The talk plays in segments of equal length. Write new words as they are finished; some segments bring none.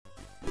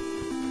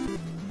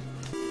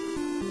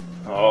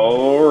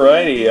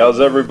Alrighty, how's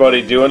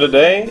everybody doing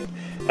today?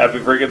 Happy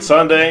freaking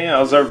Sunday.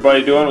 How's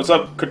everybody doing? What's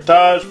up,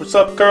 Kurtaj? What's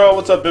up, Girl?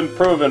 What's up,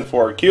 Improving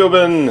for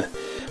Cuban?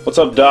 What's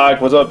up,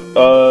 Doc? What's up,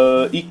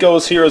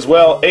 Eco's here as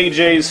well.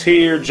 AJ's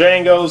here.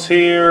 Django's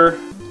here.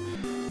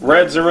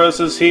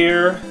 Redzerus is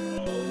here.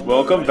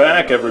 Welcome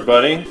back,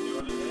 everybody.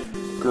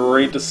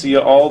 Great to see you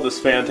all this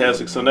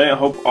fantastic Sunday. I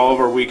hope all of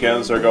our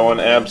weekends are going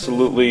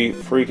absolutely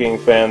freaking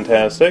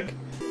fantastic.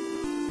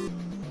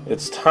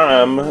 It's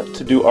time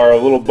to do our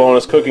little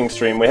bonus cooking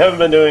stream. We haven't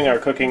been doing our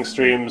cooking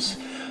streams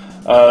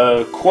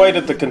quite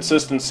at the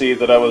consistency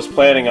that I was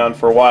planning on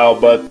for a while,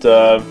 but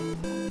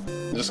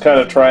just kind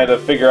of trying to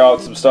figure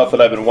out some stuff that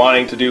I've been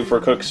wanting to do for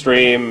a cook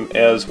stream,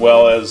 as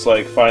well as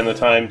like find the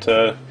time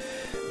to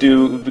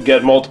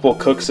get multiple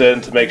cooks in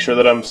to make sure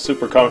that I'm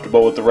super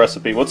comfortable with the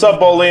recipe. What's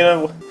up,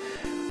 Bolina?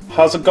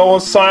 How's it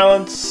going,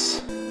 Silence?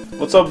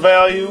 What's up,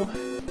 Value?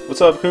 What's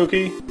up,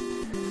 Kookie?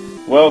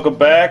 Welcome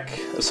back.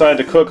 Assigned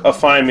to cook a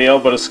fine meal,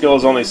 but a skill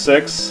is only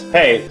 6.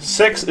 Hey,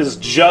 6 is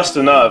just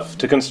enough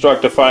to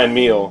construct a fine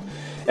meal.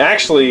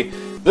 Actually,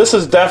 this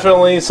is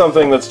definitely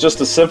something that's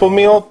just a simple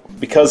meal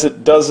because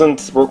it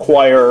doesn't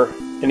require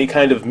any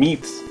kind of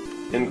meat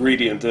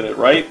ingredient in it,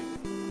 right?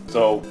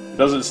 So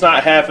it's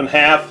not half and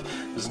half.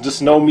 There's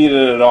just no meat in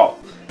it at all.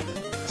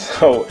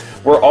 So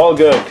we're all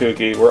good,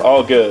 Kookie. We're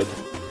all good.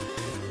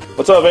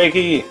 What's up,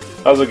 Aki?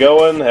 How's it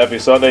going? Happy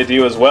Sunday to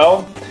you as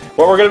well.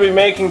 What we're going to be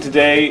making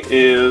today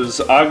is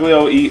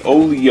Aglio e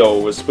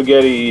olio,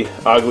 spaghetti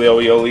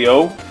aglio e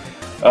olio.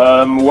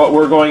 What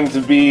we're going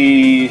to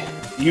be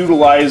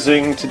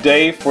utilizing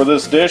today for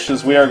this dish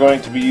is we are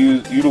going to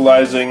be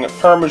utilizing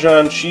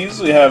Parmesan cheese.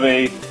 We have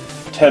a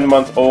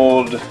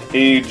 10-month-old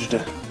aged.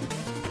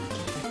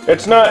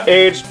 It's not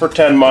aged for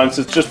 10 months,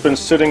 it's just been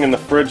sitting in the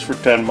fridge for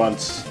 10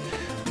 months.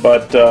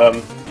 But,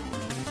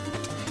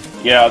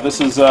 yeah, this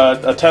is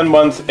a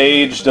 10-month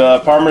aged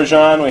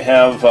Parmesan. We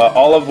have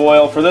olive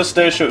oil. For this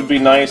dish, it would be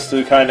nice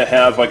to kind of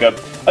have like a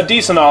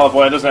decent olive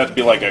oil. It doesn't have to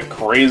be like a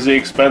crazy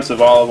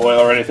expensive olive oil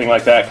or anything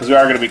like that, because we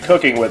are going to be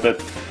cooking with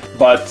it.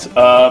 But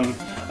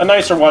a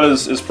nicer one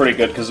is pretty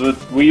good, because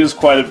we use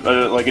quite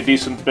a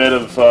decent bit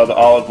of the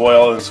olive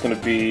oil, and it's going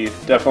to be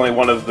definitely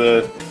one of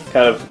the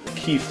kind of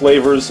key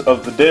flavors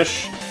of the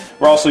dish.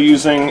 We're also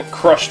using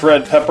crushed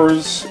red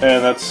peppers,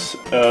 and that's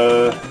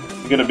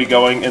going to be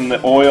going in the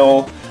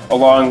oil,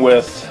 along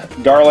with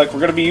garlic. We're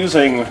going to be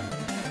using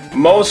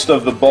most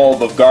of the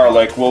bulb of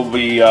garlic. We'll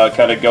be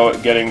kind of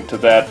getting to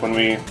that when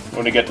we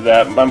get to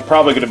that. I'm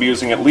probably going to be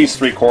using at least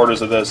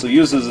 3/4 of this.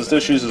 This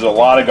dish uses a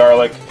lot of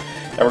garlic,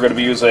 and we're going to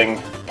be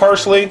using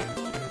parsley,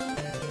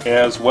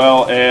 as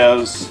well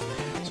as,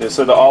 so I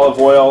said, the olive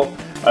oil.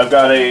 I've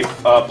got a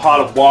pot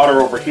of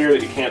water over here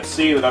that you can't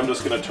see that I'm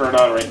just going to turn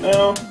on right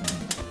now.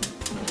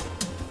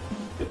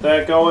 Get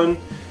that going,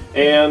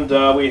 and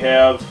we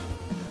have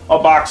a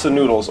box of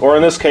noodles, or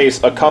in this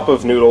case, a cup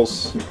of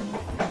noodles.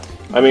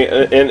 I mean,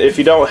 and if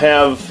you don't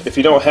have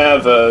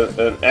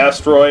an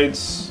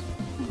asteroids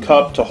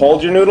cup to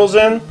hold your noodles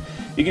in,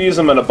 you can use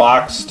them in a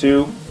box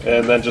too,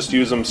 and then just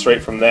use them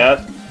straight from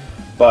that.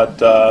 But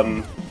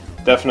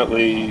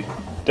definitely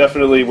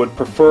would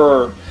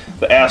prefer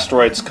the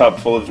asteroids cup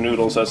full of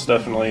noodles. That's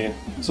definitely,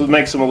 so it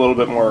makes them a little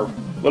bit more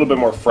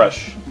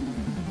fresh.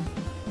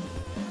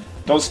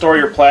 Don't store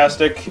your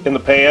plastic in the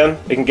pan.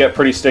 It can get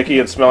pretty sticky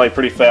and smelly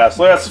pretty fast.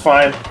 Look, that's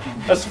fine.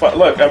 That's fine.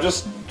 Look, I'm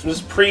just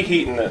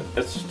preheating it.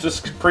 It's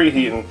just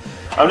preheating.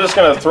 I'm just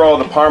gonna throw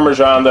the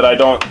Parmesan that I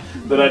don't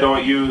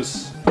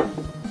use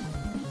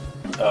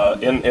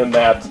in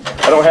that.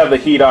 I don't have the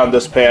heat on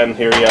this pan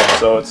here yet,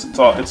 so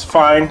it's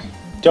fine.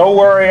 Don't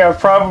worry. I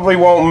probably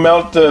won't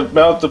melt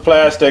the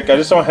plastic. I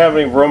just don't have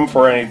any room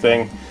for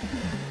anything.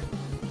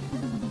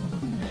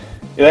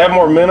 They have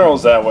more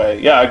minerals that way.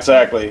 Yeah,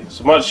 exactly.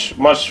 So much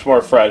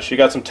more fresh. You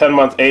got some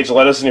 10-month aged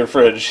lettuce in your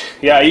fridge.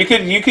 Yeah, you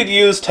could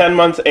use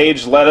 10-month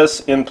aged lettuce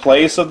in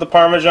place of the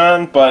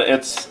Parmesan, but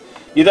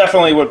you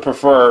definitely would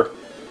prefer,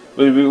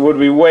 would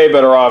be way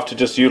better off to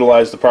just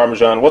utilize the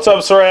Parmesan. What's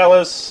up, Sir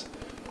Alice?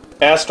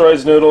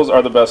 Asteroids noodles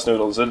are the best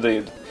noodles,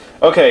 indeed.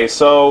 Okay,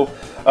 so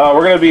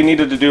we're going to be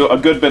needed to do a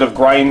good bit of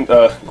grinding,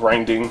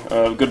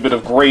 a good bit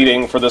of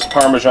grating for this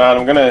Parmesan.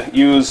 I'm going to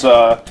use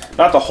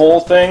not the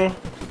whole thing,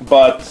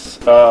 but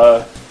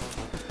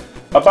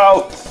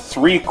about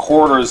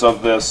 3/4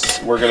 of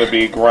this we're going to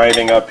be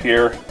grinding up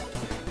here.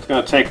 It's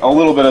going to take a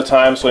little bit of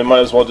time, so we might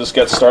as well just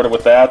get started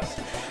with that.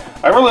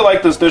 I really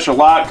like this dish a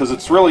lot because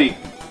it's really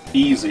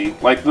easy.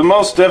 Like, the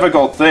most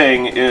difficult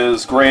thing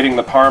is grating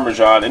the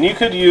Parmesan, and you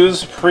could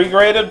use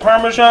pre-grated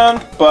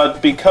Parmesan,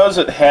 but because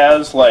it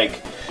has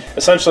like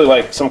essentially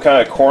like some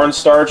kind of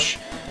cornstarch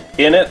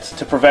in it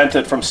to prevent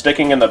it from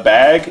sticking in the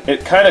bag,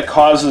 it kind of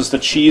causes the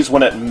cheese,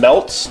 when it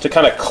melts, to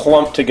kind of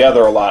clump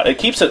together a lot. It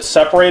keeps it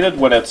separated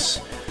when it's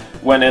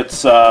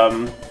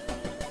in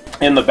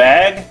the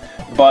bag,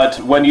 but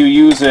when you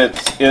use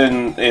it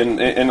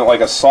in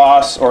like a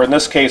sauce, or in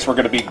this case, we're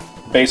going to be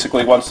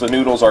basically, once the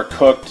noodles are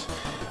cooked,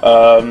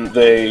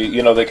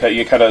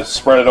 you kind of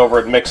spread it over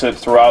and mix it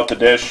throughout the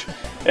dish.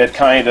 It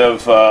kind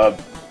of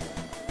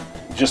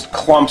just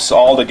clumps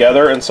all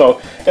together, and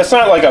so it's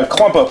not like a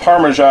clump of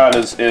Parmesan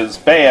is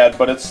bad,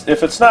 but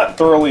if it's not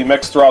thoroughly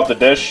mixed throughout the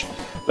dish,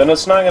 then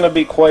it's not going to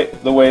be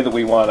quite the way that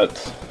we want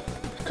it.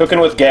 Cooking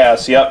with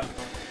gas, yep.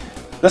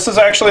 This is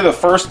actually the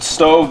first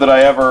stove that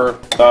I ever,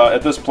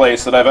 at this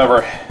place, that I've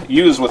ever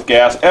used with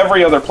gas.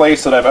 Every other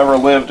place that I've ever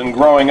lived and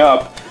growing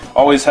up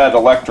always had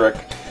electric.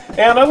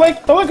 And I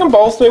like them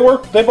both.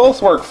 They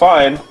both work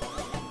fine.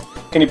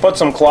 Can you put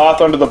some cloth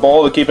under the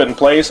bowl to keep it in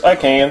place? I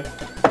can.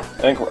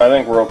 I think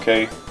we're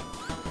okay.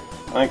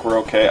 I think we're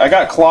okay. I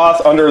got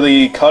cloth under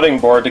the cutting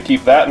board to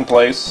keep that in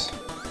place.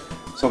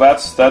 So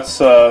that's that's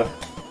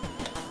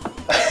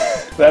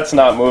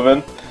not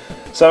moving.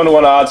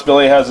 7-to-1 odds.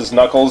 Billy has his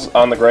knuckles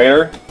on the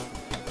grater.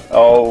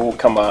 Oh,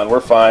 come on,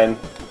 we're fine.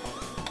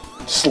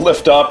 Just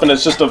lift up, and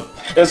it's just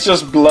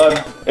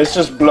blood. It's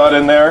just blood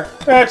in there.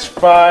 That's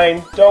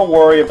fine. Don't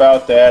worry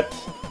about that.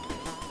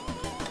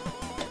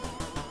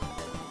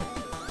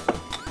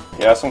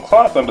 Yeah, some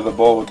cloth under the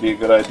bowl would be a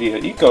good idea.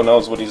 Eco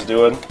knows what he's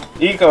doing.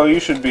 Eco, you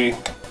should be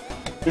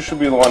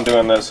the one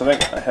doing this. I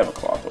think I have a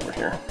cloth over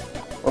here.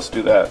 Let's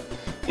do that.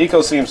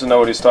 Eco seems to know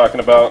what he's talking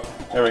about.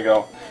 There we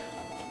go.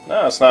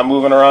 No, it's not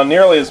moving around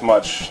nearly as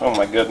much. Oh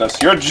my goodness,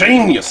 you're a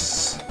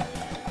genius!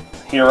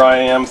 Here I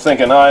am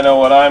thinking I know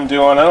what I'm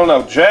doing. I don't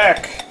know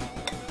jack.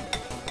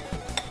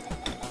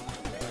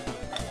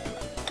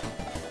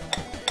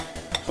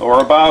 So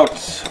we're about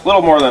a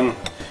little more than,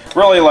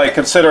 really, like,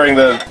 considering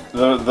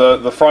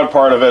the front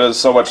part of it is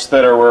so much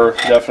thinner, we're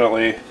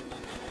definitely,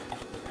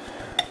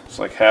 it's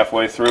like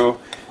halfway through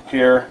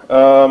here.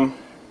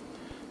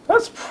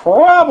 That's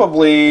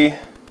probably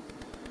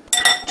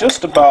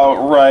just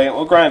about right.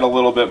 We'll grind a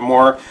little bit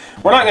more.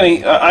 We're not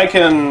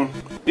gonna.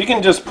 You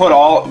can just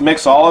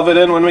mix all of it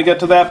in when we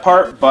get to that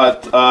part,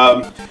 but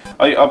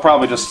I'll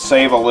probably just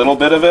save a little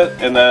bit of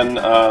it and then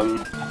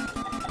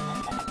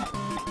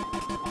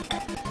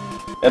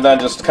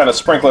just kind of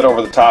sprinkle it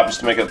over the top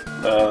just to make it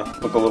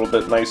look a little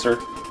bit nicer.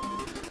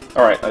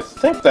 All right, I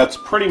think that's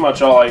pretty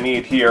much all I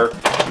need here.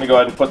 Let me go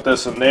ahead and put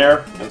this in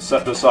there and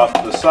set this off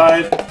to the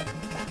side.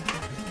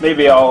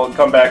 Maybe I'll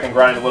come back and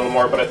grind a little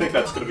more, but I think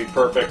that's going to be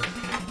perfect.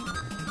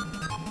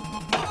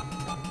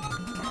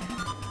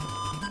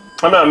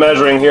 I'm not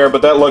measuring here,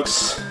 but that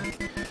looks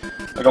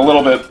like a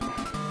little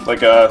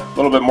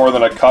bit more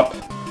than a cup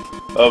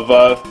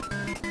of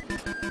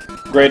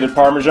grated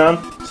Parmesan.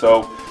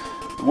 So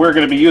we're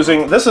going to be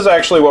using, this is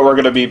actually what we're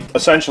going to be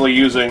essentially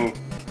using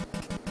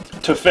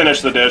to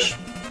finish the dish.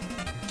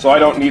 So I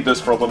don't need this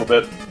for a little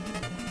bit.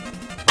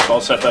 So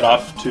I'll set that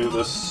off to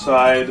the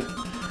side.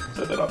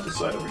 Set that off to the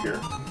side over here.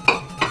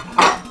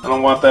 I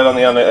don't want that on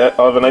the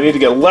oven. I need to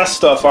get less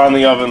stuff on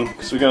the oven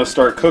because we're going to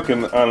start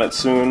cooking on it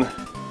soon.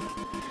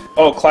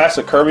 Oh,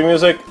 classic Kirby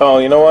music? Oh,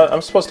 you know what?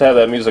 I'm supposed to have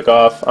that music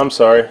off. I'm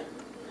sorry.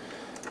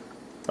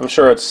 I'm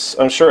sure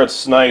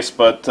it's nice,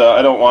 but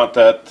I don't want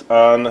that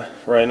on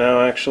right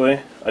now, actually.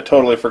 I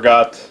totally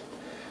forgot.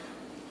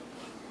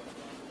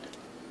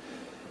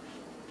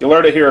 You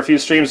learned it here a few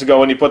streams ago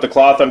when you put the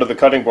cloth under the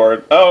cutting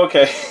board. Oh,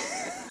 okay.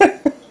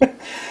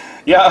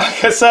 Yeah,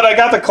 like I said, I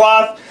got the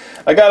cloth.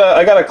 I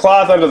got a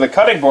cloth under the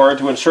cutting board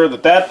to ensure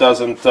that that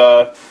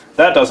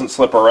doesn't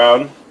slip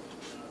around.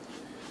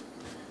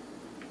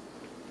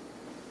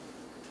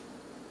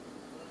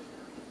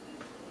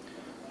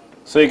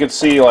 So you can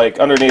see, like,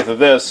 underneath of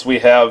this, we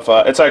have,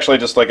 it's actually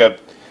just like a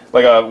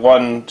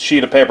one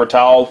sheet of paper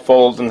towel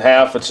folded in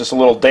half. It's just a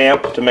little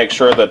damp to make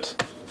sure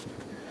that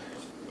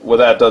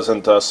that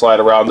doesn't slide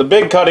around. The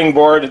big cutting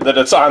board that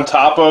it's on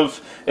top of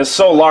is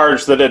so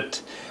large that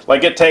it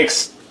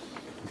takes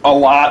a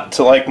lot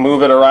to, like,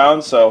 move it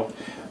around, so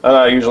I'm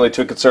not usually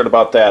too concerned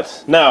about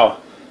that. Now,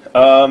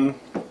 we're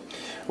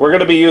going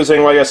to be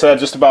using, like I said,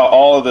 just about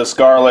all of this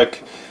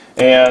garlic,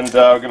 and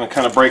we're going to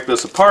kind of break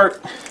this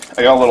apart.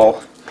 I got a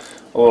little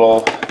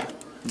bowl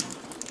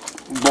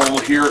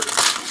here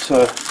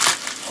to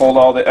hold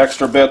all the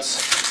extra bits.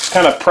 Just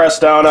kind of press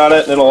down on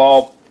it and it'll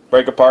all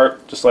break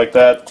apart just like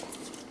that.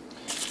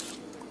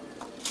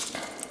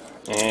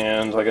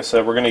 And like I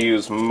said, we're going to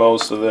use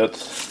most of it.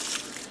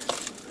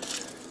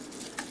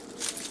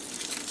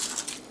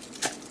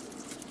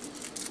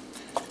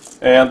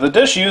 And the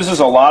dish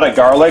uses a lot of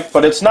garlic,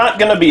 but it's not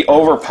going to be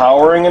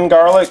overpowering in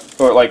garlic,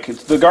 or like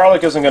the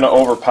garlic isn't going to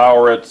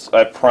overpower it,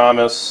 I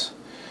promise.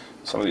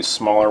 Some of these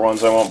smaller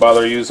ones I won't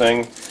bother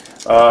using,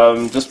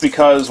 just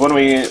because when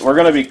we're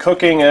going to be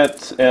cooking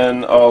it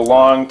in a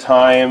long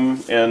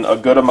time in a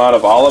good amount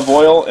of olive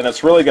oil, and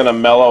it's really going to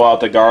mellow out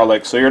the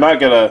garlic. So you're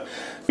not going to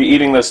be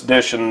eating this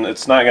dish, and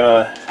it's not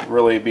going to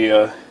really be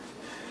a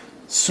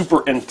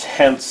super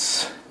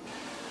intense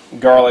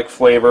garlic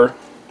flavor,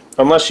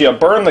 unless you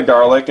burn the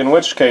garlic, in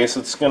which case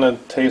it's going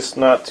to taste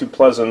not too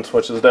pleasant,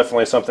 which is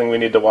definitely something we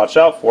need to watch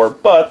out for.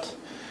 But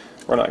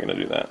we're not going to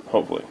do that,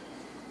 hopefully.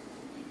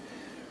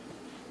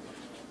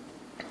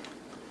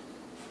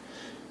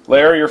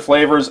 Layer your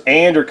flavors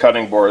and your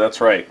cutting board, that's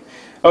right.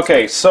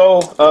 Okay, so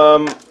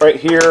right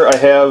here I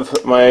have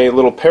my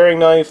little paring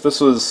knife.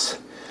 This was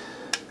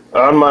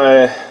on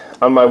my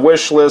on my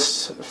wish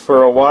list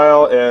for a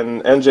while,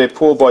 and NJ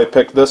Poolboy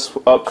picked this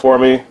up for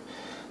me.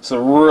 It's a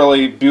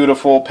really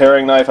beautiful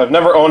paring knife. I've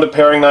never owned a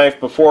paring knife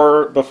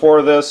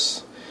before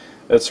this.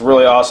 It's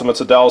really awesome.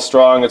 It's a Dowell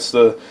Strong. It's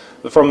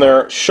from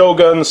their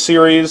Shogun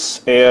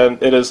series,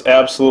 and it is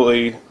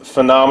absolutely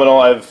phenomenal.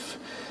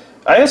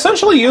 I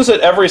essentially use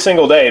it every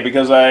single day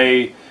because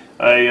I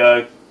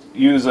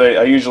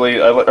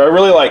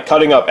really like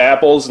cutting up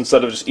apples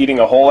instead of just eating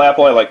a whole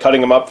apple. I like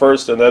cutting them up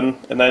first and then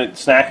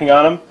snacking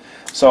on them.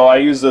 So I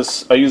use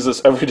this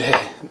every day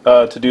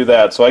to do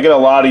that. So I get a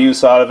lot of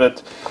use out of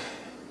it.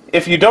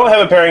 If you don't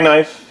have a paring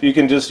knife, you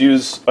can just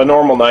use a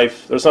normal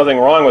knife. There's nothing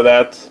wrong with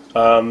that.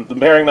 The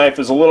paring knife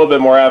is a little bit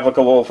more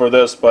applicable for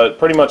this, but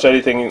pretty much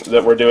anything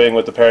that we're doing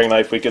with the paring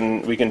knife, we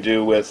can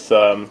do with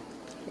a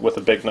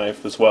big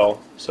knife as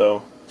well.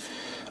 So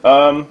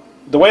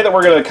the way that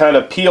we're going to kind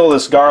of peel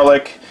this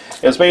garlic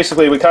is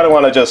basically we kind of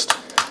want to just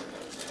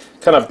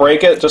kind of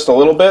break it just a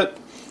little bit,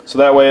 so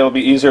that way it'll be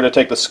easier to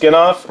take the skin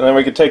off, and then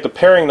we could take the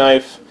paring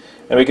knife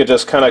and we could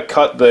just kind of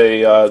cut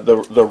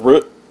the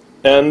root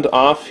end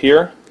off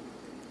here.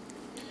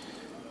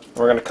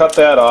 We're going to cut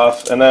that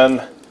off, and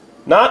then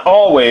not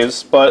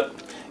always, but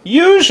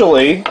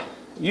usually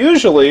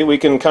we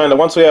can kind of,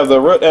 once we have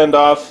the root end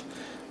off,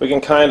 we can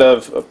kind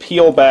of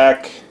peel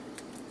back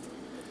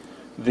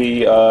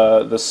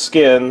the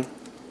skin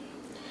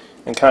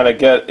and kind of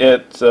get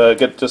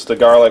just the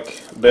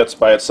garlic bits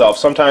by itself.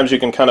 Sometimes you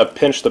can kind of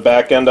pinch the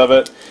back end of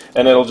it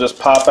and it'll just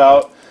pop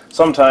out.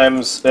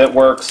 Sometimes it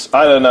works.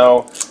 I don't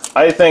know.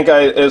 I think,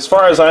 as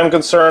far as I'm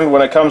concerned,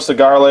 when it comes to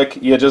garlic,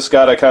 you just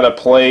got to kind of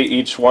play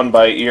each one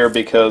by ear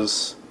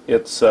because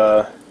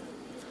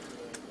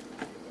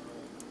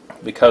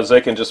because they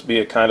can just be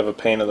a kind of a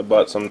pain in the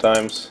butt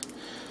sometimes.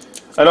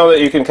 I know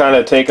that you can kind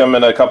of take them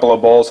in a couple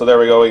of bowls, so there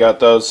we go, we got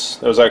those.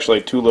 There's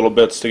actually two little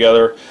bits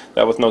together,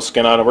 that with no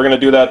skin on it. We're going to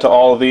do that to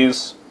all of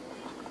these.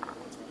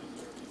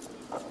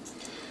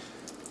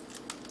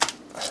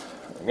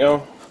 There we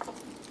go.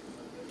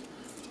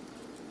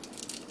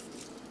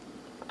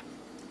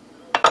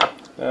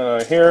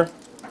 Here.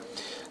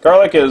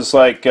 Garlic is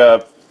like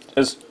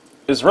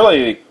is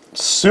really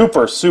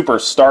super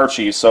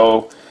starchy,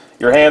 so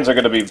your hands are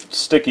going to be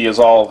sticky as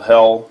all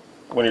hell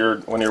when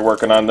you're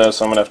working on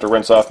this. I'm going to have to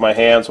rinse off my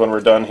hands when we're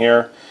done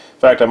here. In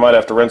fact, I might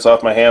have to rinse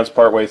off my hands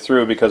partway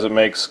through because it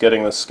makes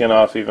getting the skin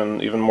off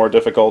even more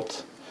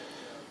difficult.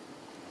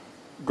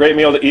 Great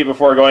meal to eat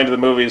before going to the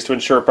movies to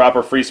ensure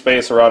proper free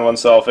space around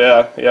oneself.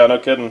 Yeah, no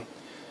kidding.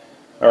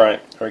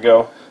 Alright, here we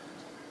go.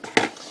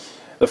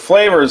 The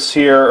flavors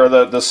here, or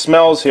the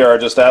smells here, are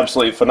just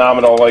absolutely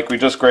phenomenal. Like, we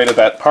just grated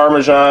that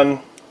Parmesan,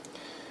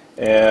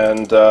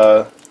 and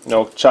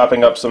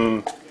chopping up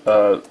some,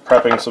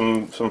 prepping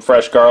some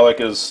fresh garlic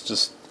is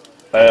just.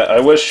 I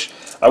wish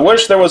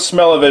there was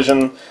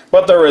smell-o-vision,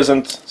 but there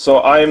isn't.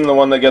 So I'm the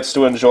one that gets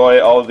to enjoy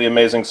all of the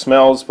amazing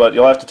smells. But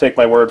you'll have to take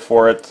my word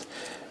for it,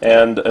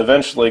 and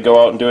eventually go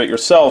out and do it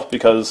yourself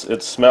because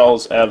it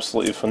smells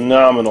absolutely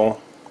phenomenal.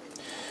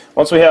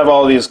 Once we have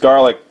all these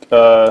garlic.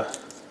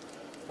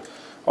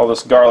 All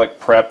this garlic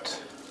prepped.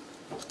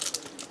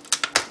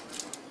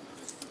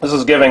 This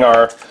is giving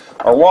our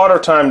water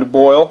time to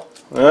boil.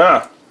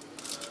 Yeah.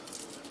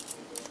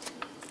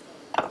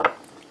 But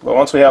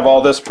once we have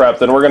all this prepped,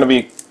 then we're going to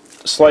be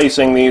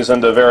slicing these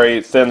into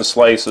very thin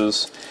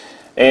slices.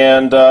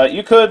 And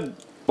you could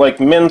like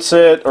mince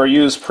it or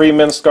use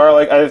pre-minced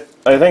garlic. I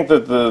think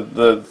that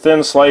the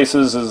thin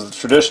slices is the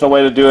traditional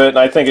way to do it, and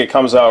I think it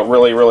comes out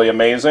really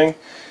amazing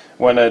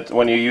when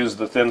you use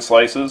the thin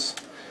slices.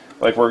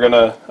 Like I'm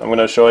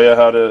gonna show you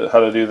how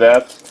to do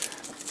that.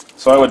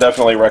 So I would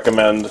definitely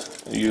recommend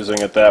using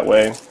it that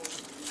way.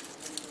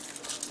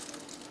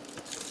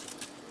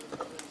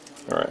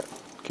 All right,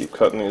 keep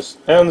cutting these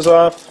ends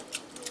off,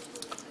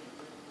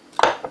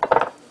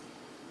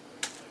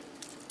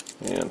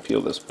 and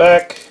peel this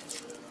back.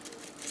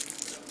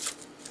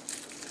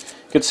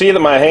 You can see that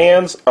my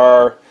hands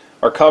are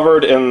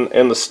covered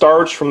in the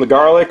starch from the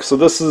garlic. So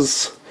this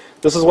is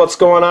what's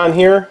going on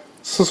here.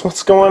 This is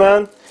what's going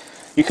on.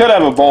 You could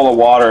have a bowl of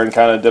water and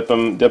kind of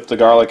dip the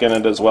garlic in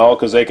it as well,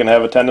 because they can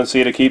have a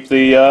tendency to keep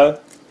the.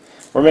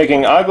 We're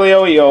making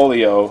aglio e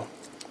olio,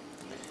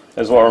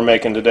 is what we're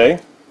making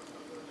today.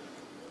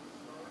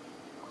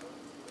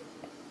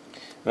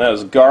 And that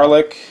is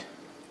garlic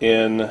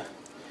in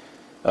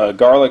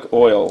garlic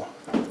oil.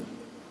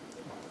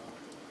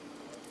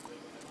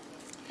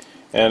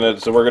 And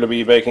we're going to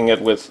be making it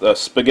with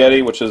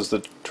spaghetti, which is the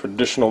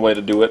traditional way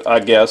to do it,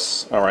 I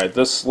guess. All right,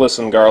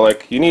 listen,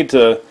 garlic, you need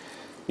to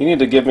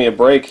give me a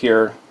break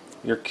here.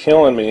 You're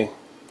killing me.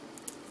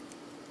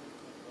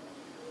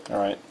 All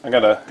right, I'm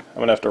gonna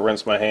have to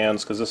rinse my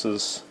hands because this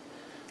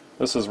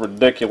is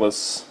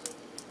ridiculous.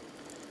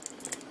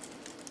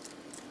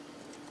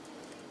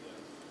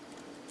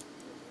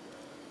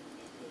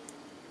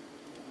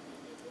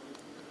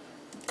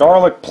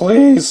 Garlic,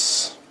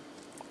 please.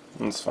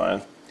 That's fine.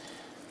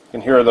 You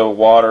can hear the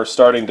water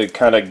starting to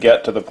kind of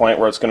get to the point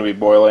where it's going to be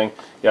boiling.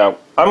 Yeah,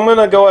 I'm going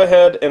to go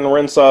ahead and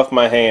rinse off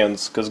my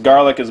hands because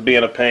garlic is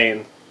being a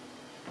pain.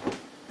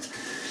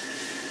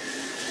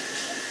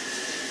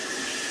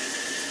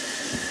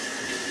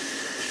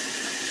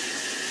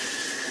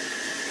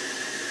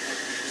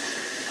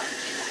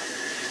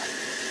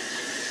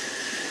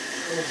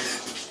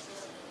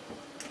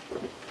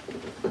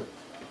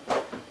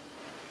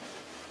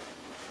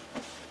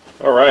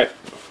 Alright,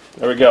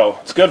 there we go.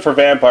 It's good for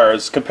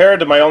vampires. Compared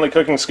to my only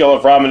cooking skill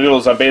of ramen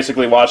noodles, I'm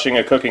basically watching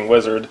a cooking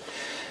wizard.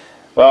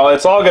 Well,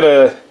 it's all going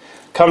to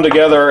come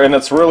together, and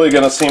it's really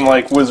going to seem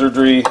like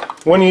wizardry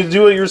when you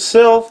do it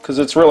yourself, because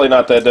it's really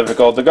not that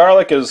difficult. The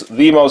garlic is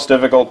the most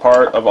difficult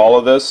part of all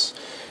of this,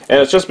 and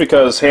it's just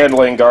because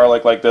handling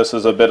garlic like this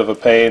is a bit of a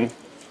pain.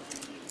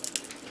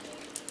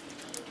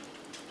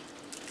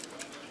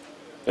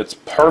 It's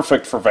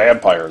perfect for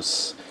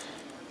vampires.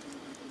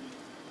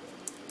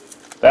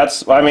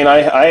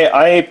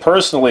 I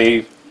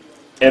personally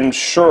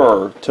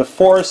ensure to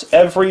force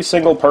every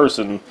single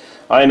person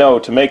I know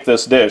to make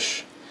this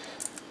dish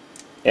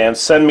and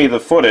send me the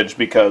footage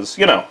because,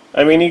 you know,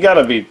 I mean, you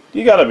gotta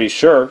be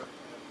sure.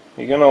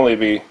 You can only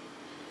be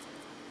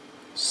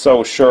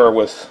so sure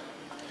with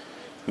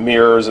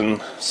mirrors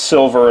and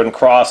silver and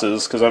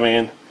crosses, because I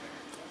mean,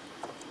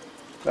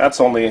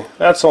 that's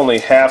only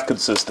half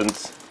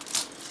consistent.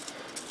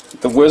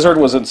 The wizard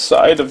was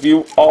inside of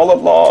you all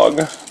along.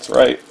 That's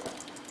right.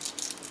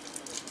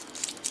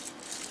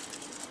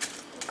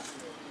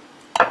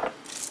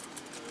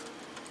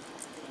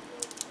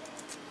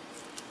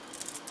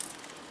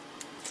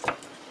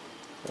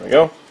 There we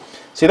go.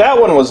 See, that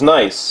one was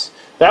nice.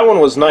 That one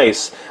was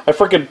nice. I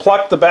freaking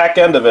plucked the back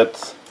end of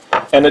it,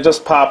 and it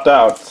just popped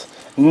out.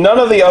 None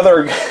of the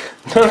other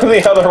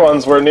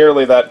ones were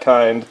nearly that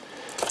kind.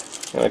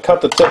 I'm gonna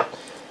cut the tip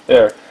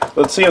there.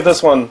 Let's see if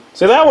this one.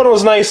 See, that one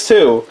was nice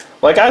too.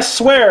 Like, I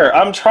swear,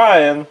 I'm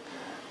trying.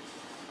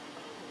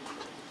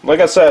 Like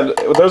I said,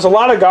 there's a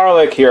lot of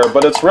garlic here,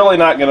 but it's really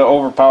not going to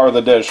overpower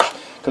the dish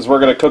because we're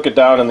going to cook it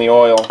down in the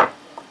oil.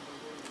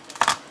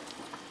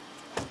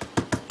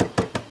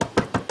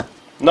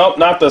 Nope,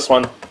 not this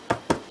one.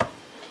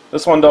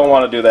 This one don't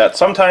want to do that.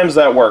 Sometimes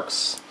that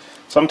works.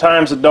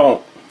 Sometimes it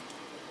don't.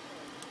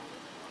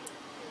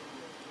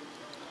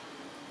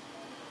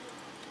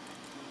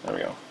 There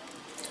we go.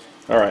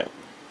 Alright.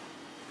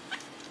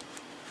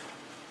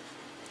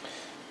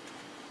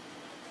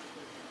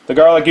 The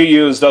garlic you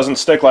use doesn't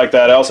stick like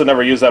that. I also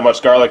never use that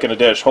much garlic in a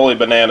dish. Holy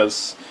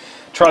bananas.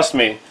 Trust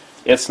me,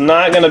 it's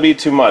not going to be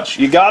too much.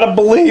 You gotta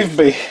believe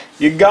me.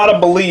 You gotta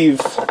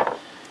believe.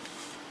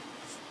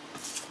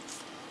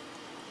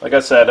 Like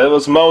I said, it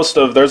was most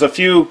of. There's a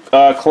few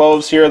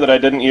cloves here that I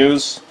didn't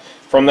use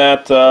from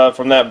that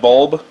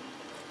bulb,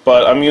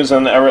 but I'm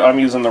using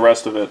the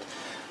rest of it.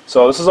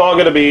 So this is all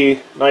going to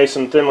be nice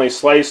and thinly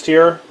sliced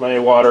here. My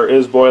water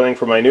is boiling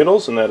for my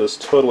noodles, and that is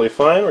totally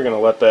fine. We're going to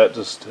let that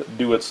just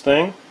do its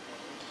thing.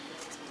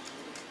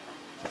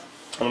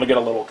 I'm going to get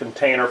a little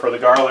container for the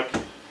garlic.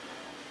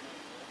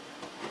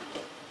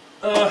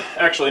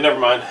 Actually, never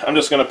mind. I'm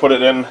just going to put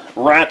it in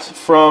right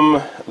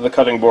from the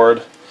cutting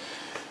board.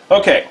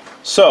 Okay,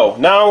 so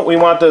now we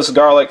want this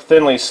garlic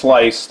thinly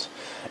sliced.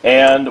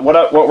 And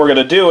what we're going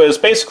to do is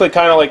basically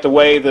kind of like the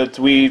way that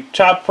we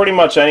chop pretty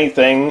much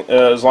anything,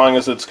 as long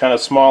as it's kind of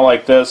small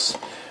like this.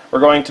 We're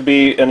going to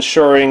be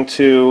ensuring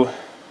to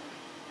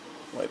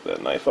wipe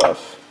that knife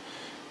off.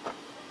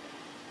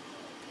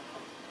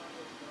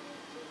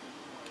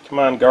 Come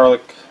on,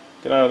 garlic.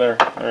 Get out of there.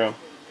 There we go.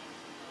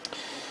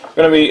 We're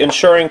going to be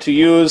ensuring to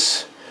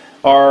use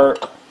our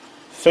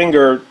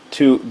finger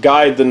to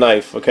guide the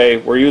knife. Okay,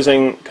 we're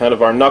using kind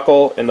of our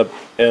knuckle in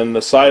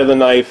the side of the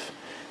knife,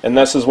 and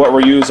this is what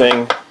we're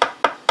using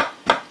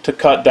to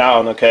cut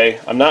down. Okay,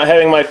 I'm not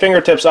having my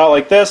fingertips out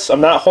like this. I'm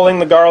not holding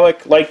the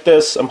garlic like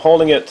this. I'm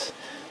holding it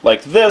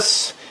like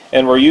this,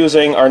 and we're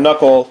using our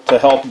knuckle to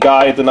help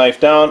guide the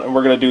knife down, and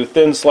we're going to do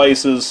thin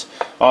slices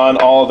on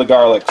all of the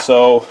garlic.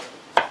 So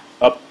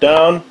up,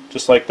 down,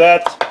 just like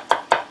that.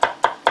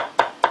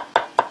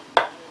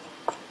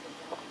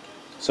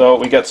 So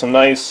we get some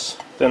nice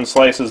thin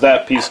slices.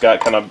 That piece got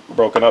kind of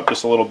broken up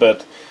just a little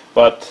bit,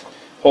 but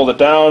hold it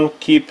down,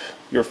 keep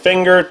your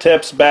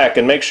fingertips back,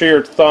 and make sure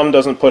your thumb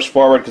doesn't push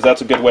forward, because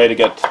that's a good way to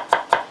get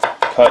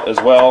cut as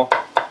well.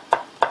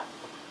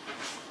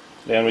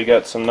 Then we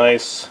got some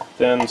nice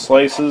thin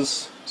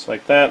slices, just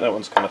like that. That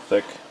one's kind of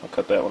thick. I'll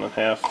cut that one in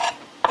half.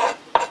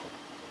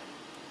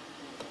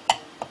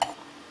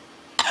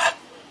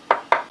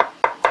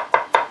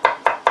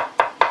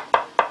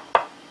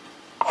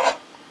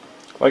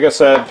 Like I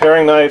said,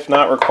 paring knife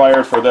not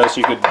required for this.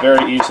 You could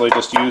very easily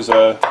just use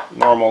a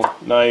normal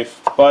knife,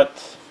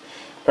 but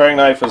paring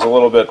knife is a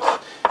little bit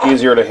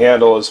easier to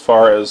handle as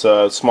far as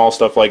small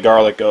stuff like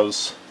garlic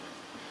goes.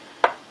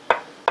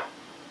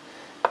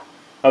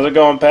 How's it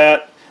going,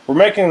 Pat? We're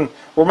making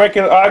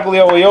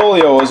aglio e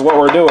olio is what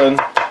we're doing.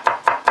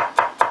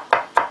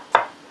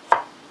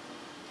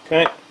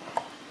 Okay,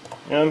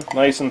 and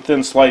nice and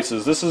thin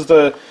slices. These are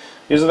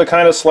the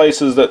kind of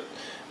slices that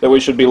we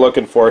should be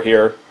looking for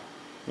here.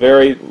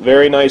 Very,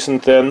 very nice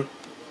and thin.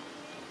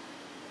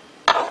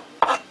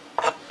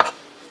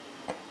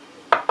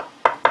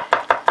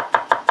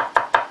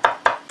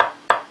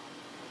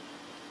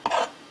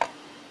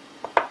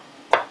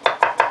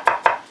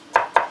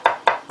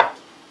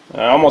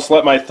 I almost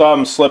let my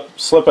thumb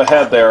slip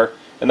ahead there,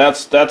 And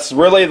that's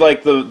really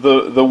like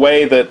the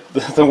way that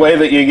the way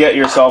that you get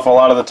yourself a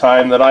lot of the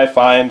time that I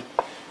find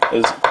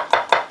is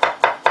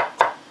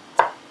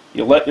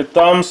you let your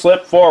thumb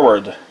slip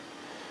forward.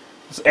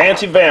 It's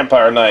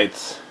anti-vampire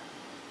nights.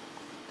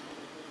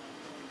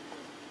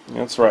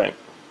 That's right.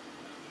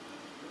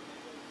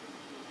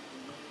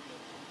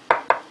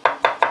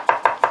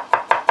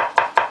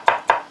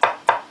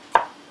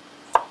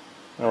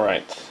 All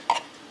right.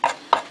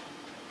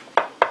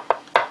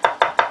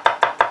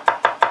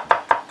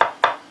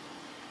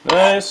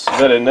 Nice,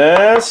 very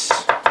nice.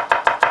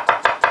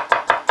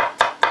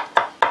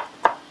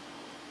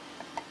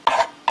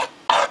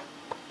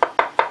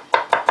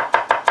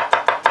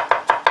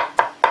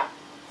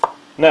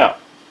 Now,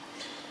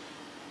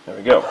 there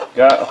we go.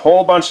 Got a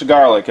whole bunch of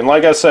garlic, and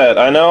like I said,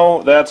 I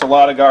know that's a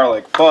lot of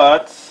garlic,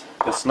 but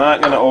it's not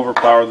going to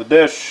overpower the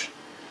dish.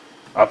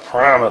 I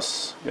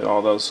promise. Get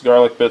all those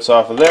garlic bits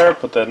off of there,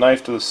 put that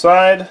knife to the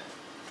side.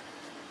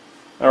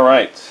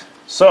 Alright,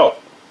 so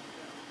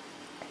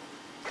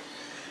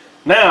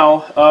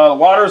now,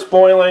 water's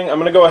boiling. I'm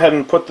going to go ahead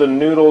and put the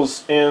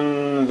noodles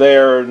in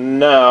there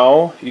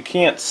now. You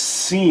can't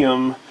see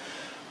them,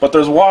 but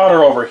there's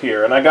water over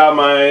here. And I got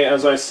my,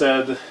 as I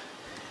said,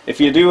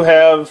 if you do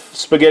have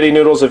spaghetti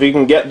noodles, if you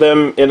can get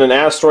them in an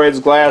asteroids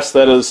glass,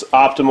 that is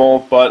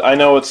optimal. But I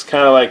know it's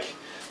kind of like,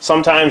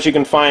 sometimes you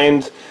can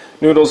find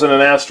noodles in an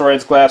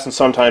asteroids glass and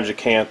sometimes you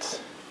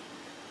can't.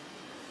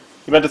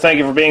 I meant to thank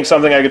you for being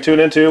something I could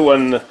tune into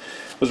when I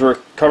was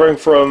recovering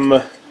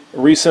from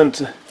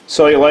recent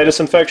cellulitis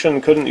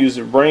infection. Couldn't use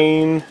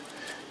brain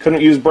in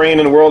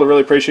the world. I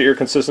really appreciate your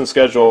consistent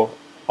schedule.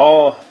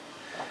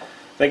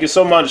 Thank you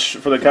so much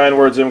for the kind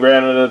words, Im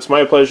Granted. It's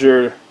my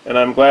pleasure, and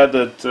I'm glad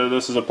that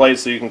this is a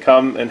place that you can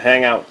come and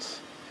hang out.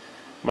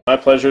 My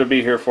pleasure to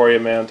be here for you,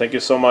 man. Thank you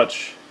so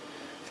much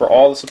for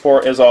all the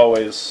support, as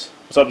always.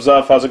 What's up,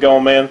 Zuff? How's it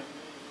going, man?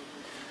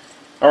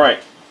 Alright.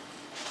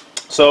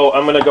 So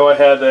I'm going to go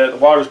ahead. The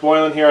water's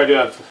boiling here. I do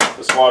have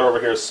this water over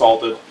here is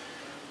salted.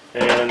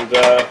 And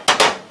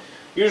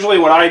usually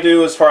what I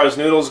do as far as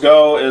noodles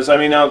go is, I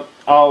mean,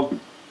 I'll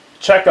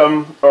check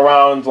them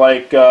around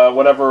like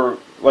whatever,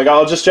 like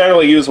I'll just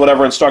generally use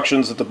whatever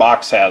instructions that the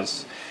box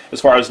has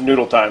as far as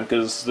noodle time,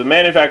 because the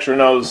manufacturer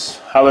knows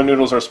how their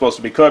noodles are supposed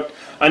to be cooked.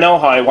 I know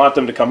how I want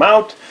them to come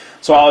out,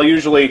 so I'll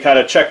usually kind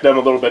of check them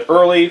a little bit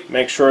early,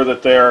 make sure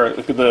that they're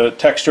the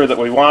texture that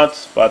we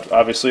want, but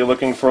obviously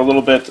looking for a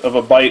little bit of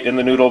a bite in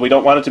the noodle. We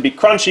don't want it to be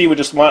crunchy, we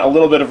just want a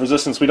little bit of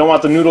resistance. We don't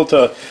want the noodle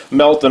to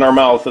melt in our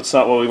mouth. That's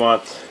not what we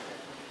want.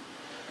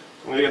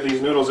 I'm going to get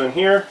these noodles in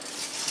here.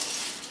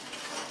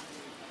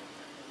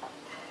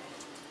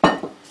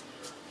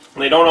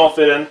 They don't all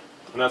fit in,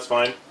 and that's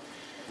fine.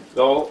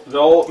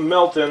 They'll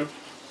melt in.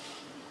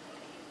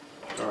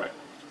 Alright.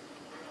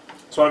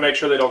 Just want to make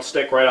sure they don't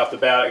stick right off the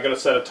bat. I'm going to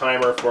set a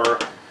timer for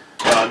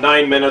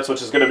 9 minutes,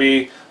 which is going to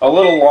be a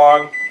little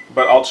long,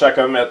 but I'll check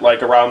them at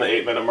like around the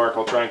 8-minute mark.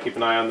 I'll try and keep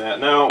an eye on that.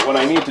 Now, what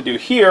I need to do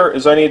here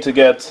is I need to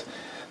get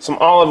some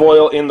olive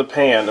oil in the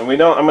pan, and I'm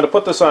going to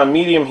put this on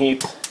medium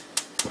heat.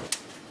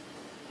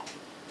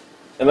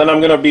 And then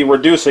I'm going to be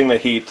reducing the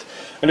heat.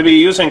 I'm going to be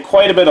using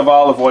quite a bit of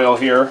olive oil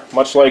here,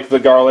 much like the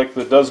garlic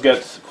that does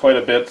get quite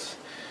a bit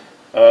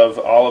of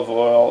olive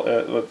oil.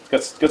 It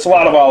gets a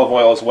lot of olive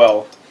oil as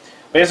well.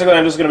 Basically,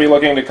 I'm just going to be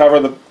looking to cover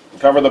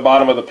the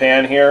bottom of the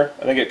pan here.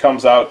 I think it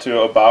comes out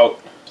to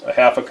about a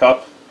half a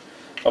cup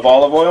of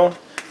olive oil,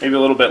 maybe a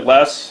little bit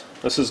less.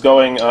 This is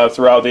going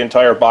throughout the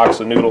entire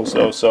box of noodles,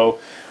 though, so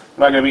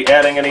I'm not going to be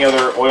adding any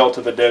other oil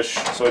to the dish.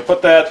 So I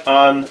put that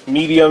on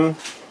medium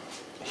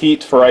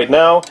heat for right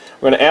now.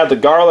 We're going to add the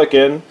garlic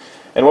in,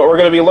 and what we're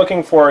going to be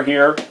looking for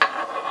here,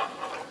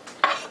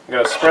 I'm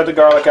going to spread the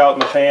garlic out in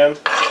the pan.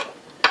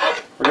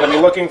 We're going to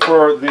be looking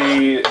for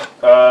the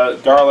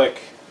garlic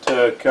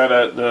to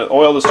the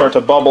oil to start to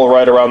bubble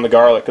right around the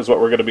garlic is what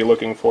we're going to be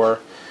looking for.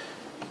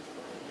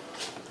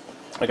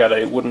 I got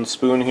a wooden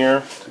spoon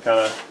here to kind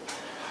of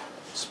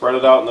spread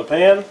it out in the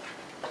pan.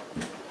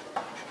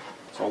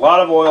 So a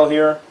lot of oil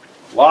here,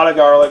 a lot of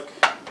garlic.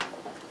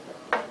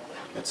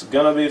 It's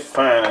going to be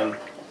fine.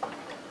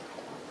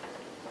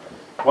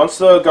 Once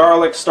the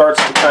garlic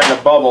starts to kind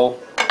of bubble,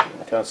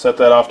 kind of set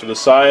that off to the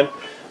side.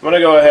 I'm going to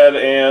go ahead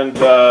and,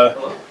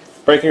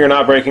 breaking or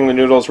not breaking the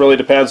noodles really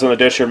depends on the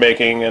dish you're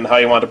making and how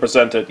you want to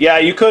present it. Yeah,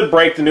 you could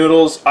break the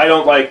noodles. I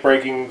don't like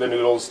breaking the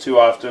noodles too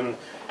often.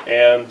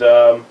 And,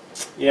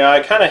 yeah,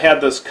 I kind of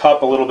had this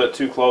cup a little bit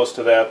too close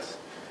to that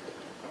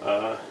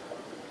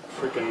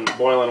freaking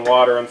boiling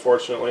water,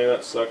 unfortunately.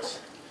 That sucks.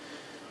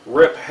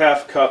 RIP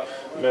half cup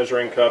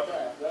measuring cup.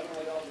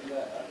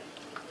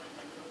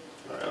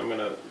 I'm going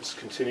to just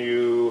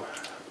continue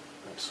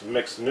to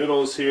mix the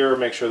noodles here,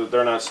 make sure that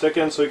they're not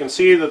sticking. So you can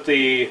see that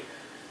the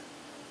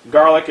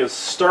garlic is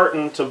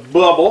starting to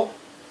bubble,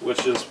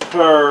 which is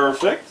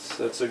perfect.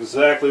 That's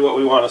exactly what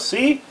we want to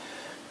see.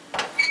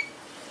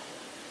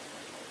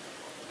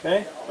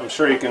 Okay, I'm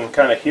sure you can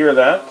kind of hear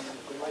that.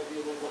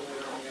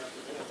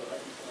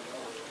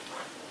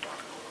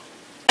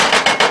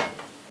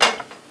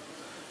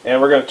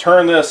 And we're going to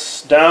turn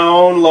this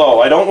down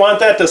low. I don't want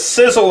that to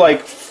sizzle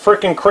like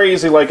freaking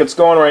crazy like it's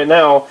going right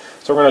now.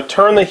 So we're going to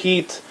turn the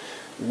heat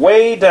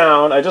way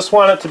down. I just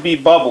want it to be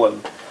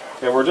bubbling.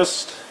 Okay, we're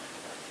just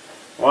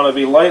want to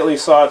be lightly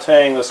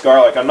sauteing this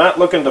garlic. I'm not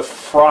looking to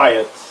fry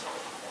it.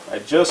 I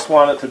just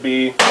want it to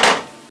be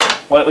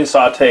lightly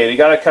sauteed. You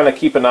got to kind of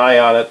keep an eye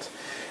on it.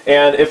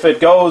 And if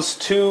it goes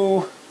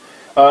too,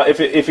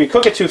 if you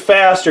cook it too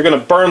fast, you're going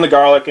to burn the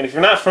garlic. And if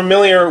you're not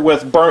familiar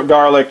with burnt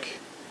garlic,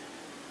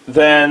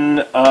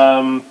 then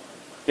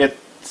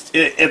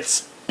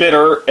it's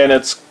bitter and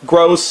it's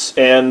gross.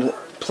 And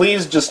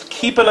please just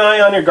keep an eye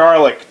on your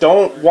garlic.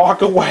 Don't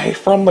walk away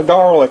from the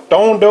garlic.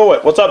 Don't do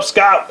it. What's up,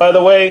 Scott, by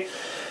the way?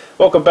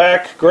 Welcome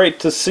back. Great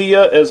to see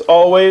you, as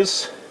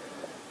always.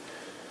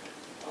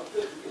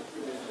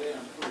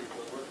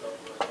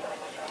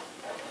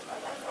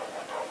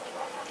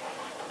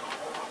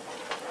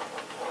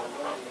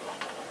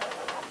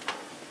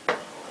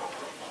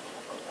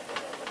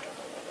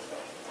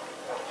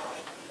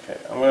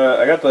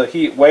 I got the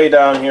heat way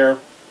down here,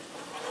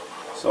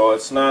 so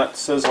it's not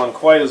sizzling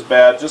quite as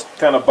bad, just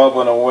kind of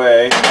bubbling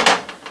away.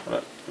 I'm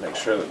going to make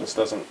sure that this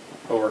doesn't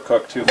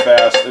overcook too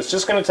fast. It's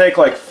just going to take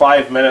like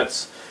 5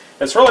 minutes.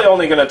 It's really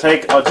only going to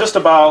take just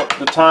about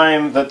the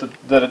time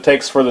that it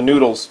takes for the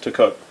noodles to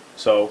cook,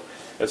 so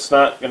it's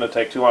not going to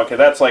take too long. Okay,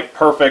 that's like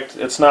perfect.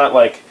 It's not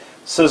like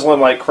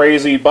sizzling like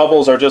crazy.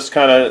 Bubbles are just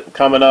kind of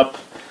coming up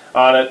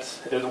on it.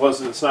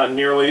 It's not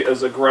nearly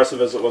as aggressive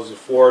as it was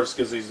before. Just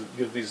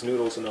give these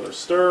noodles another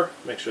stir.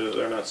 Make sure that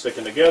they're not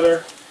sticking together.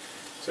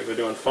 Looks like they're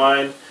doing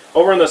fine.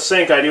 Over in the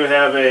sink, I do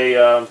have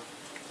a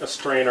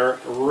strainer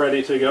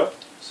ready to go.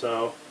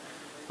 So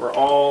we're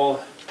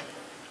all.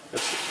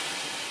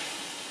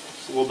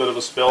 It's a little bit of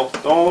a spill.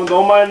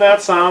 Don't mind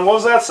that sound. What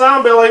was that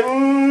sound, Billy?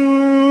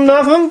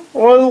 Nothing.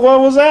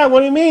 What was that? What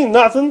do you mean,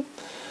 nothing?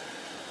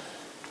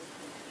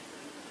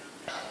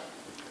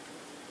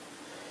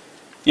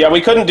 Yeah,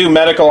 we couldn't do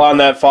medical on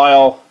that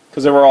file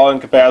because they were all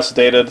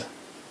incapacitated.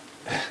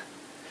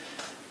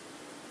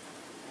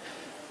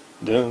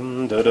 It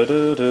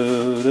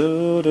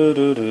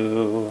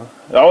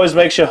always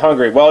makes you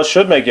hungry. Well, it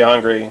should make you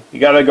hungry. You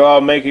got to go out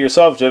and make it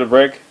yourself,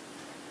 Jitterbrick.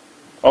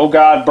 Oh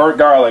God, burnt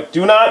garlic.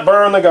 Do not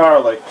burn the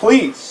garlic.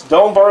 Please,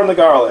 don't burn the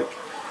garlic.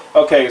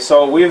 Okay,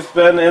 so we've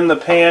been in the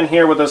pan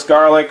here with this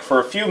garlic for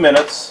a few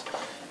minutes.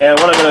 And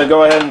what I'm going to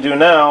go ahead and do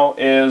now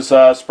is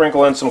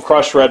sprinkle in some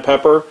crushed red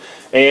pepper.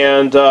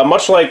 And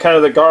much like kind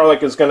of the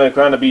garlic is going to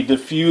kind of be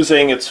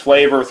diffusing its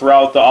flavor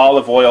throughout the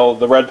olive oil,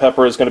 the red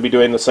pepper is going to be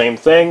doing the same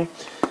thing.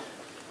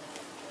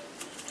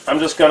 I'm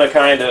just going to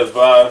kind of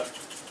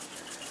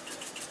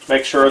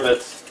make sure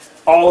that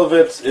all of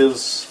it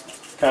is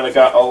kind of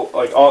got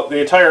the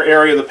entire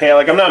area of the pan.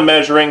 Like, I'm not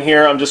measuring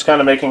here. I'm just kind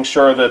of making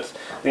sure that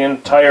the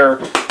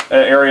entire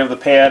area of the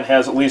pan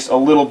has at least a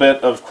little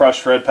bit of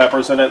crushed red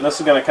peppers in it. And this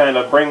is going to kind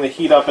of bring the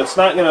heat up. It's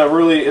not going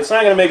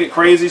to make it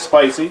crazy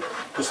spicy.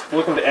 Just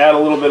looking to add a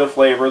little bit of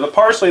flavor. The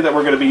parsley that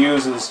we're going to be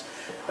I'm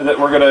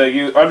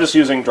just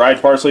using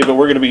dried parsley, but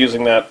we're going to be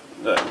using that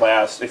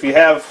last. If you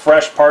have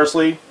fresh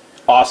parsley,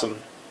 awesome.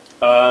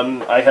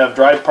 I have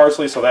dried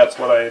parsley, so that's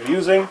what I am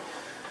using.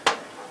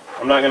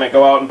 I'm not going to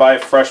go out and buy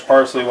fresh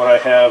parsley when I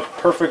have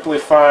perfectly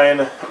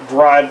fine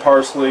dried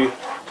parsley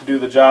to do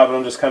the job, and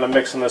I'm just kind of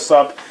mixing this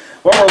up.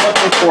 What we're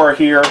looking for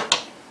here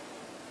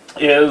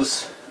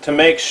is to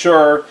make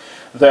sure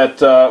that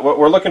what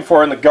we're looking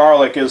for in the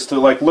garlic is to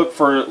look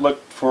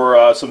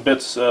for some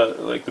bits,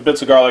 like the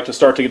bits of garlic, to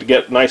start to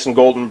get nice and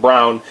golden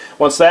brown.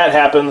 Once that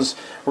happens,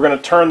 we're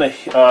going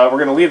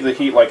to leave the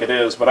heat like it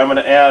is, but I'm going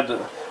to add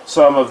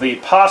some of the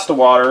pasta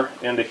water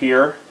into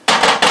here.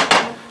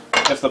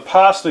 If the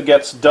pasta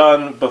gets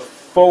done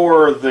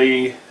before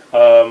the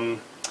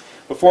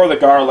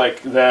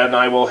garlic, then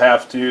I will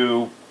have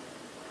to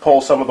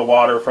pull some of the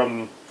water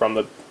from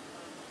the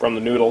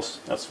noodles.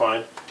 That's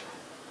fine.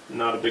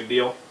 Not a big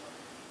deal.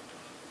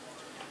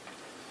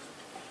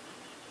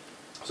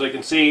 So you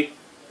can see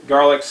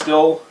garlic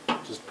still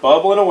just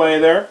bubbling away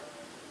there.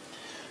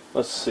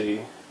 Let's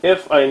see.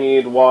 If I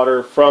need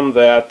water from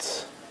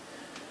that,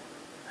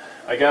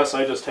 I guess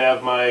I just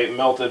have my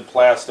melted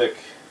plastic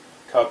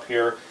cup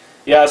here.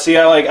 Yeah,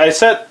 see, like I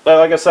said,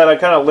 I'm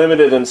kind of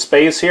limited in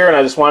space here, and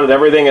I just wanted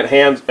everything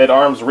at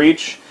arm's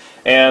reach.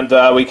 And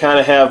we kind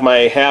of have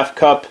my half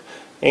cup.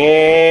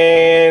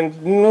 And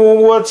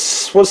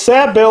what's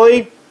that,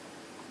 Billy?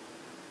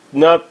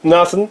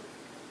 Nothing.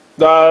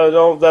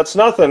 No, that's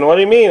nothing. What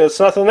do you mean? It's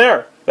nothing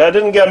there. That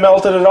didn't get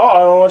melted at all. I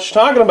don't know what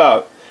you're talking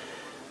about.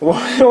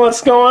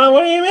 What's going on?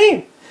 What do you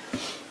mean?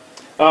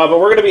 But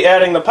we're going to be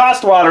adding the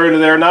pasta water into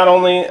there, not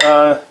only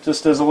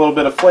just as a little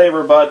bit of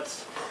flavor,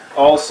 but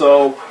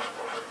also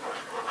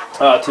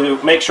to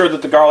make sure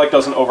that the garlic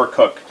doesn't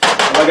overcook.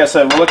 And like I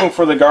said, we're looking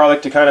for the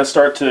garlic to kind of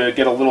start to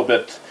get a little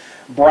bit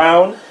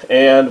brown,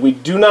 and we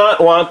do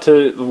not want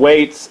to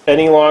wait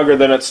any longer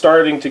than it's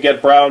starting to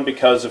get brown,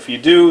 because if you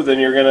do, then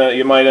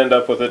you might end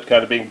up with it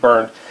kind of being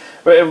burned.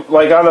 But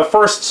like on the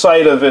first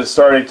sight of it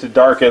starting to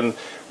darken,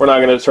 we're not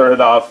going to turn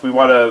it off. We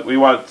want it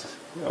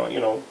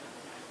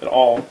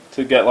all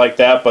to get like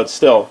that, but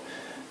still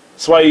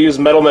That's why you use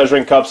metal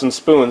measuring cups and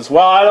spoons.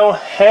 Well, I don't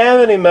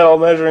have any metal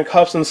measuring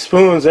cups and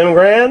spoons,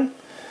 Imgran.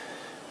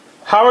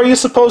 How are you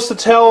supposed to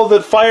tell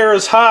that fire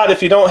is hot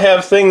if you don't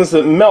have things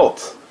that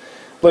melt?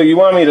 Look, you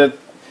want me to...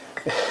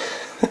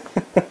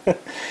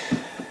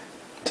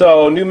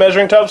 So, new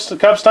measuring cups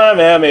time?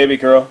 Yeah, maybe,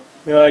 girl.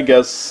 Yeah, I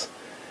guess.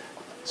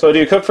 So, do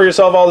you cook for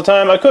yourself all the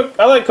time?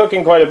 I like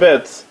cooking quite a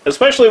bit,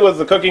 especially with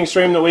the cooking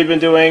stream that we've been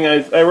doing.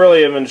 I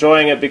really am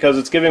enjoying it because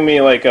it's giving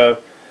me like a,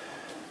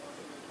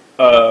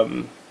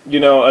 you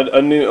know,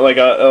 a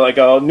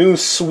new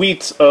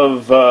suite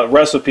of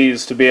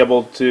recipes to be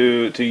able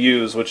to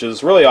use, which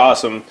is really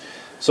awesome.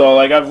 So,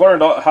 like, I've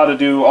learned how to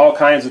do all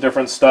kinds of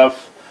different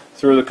stuff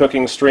through the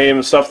cooking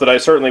stream, stuff that I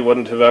certainly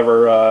wouldn't have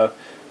ever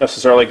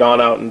necessarily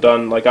gone out and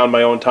done like on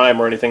my own time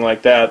or anything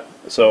like that.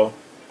 So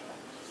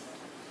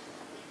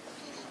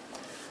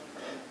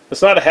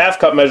it's not a half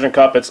cup measuring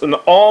cup, it's an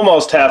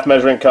almost half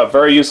measuring cup.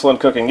 Very useful in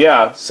cooking.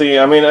 Yeah, see,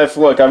 I mean,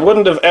 look, I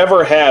wouldn't have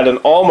ever had an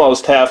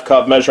almost half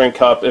cup measuring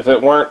cup if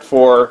it weren't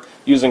for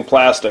using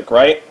plastic,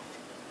 right?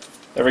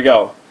 There we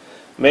go.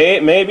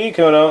 Maybe,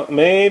 Kuno,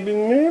 maybe,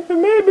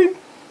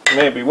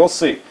 we'll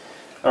see.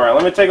 Alright,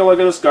 let me take a look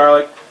at this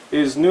garlic.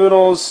 These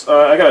noodles,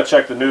 I gotta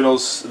check the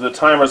noodles. The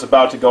timer's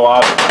about to go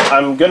off.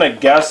 I'm gonna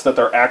guess that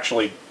they're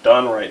actually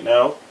done right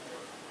now.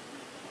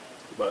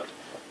 But,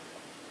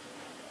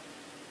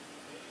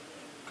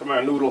 come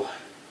here, noodle.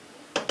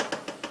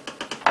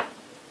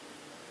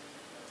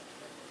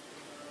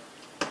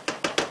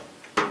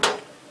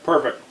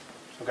 Perfect.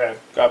 Okay,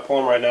 gotta pull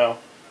them right now.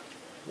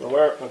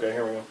 Where? Okay,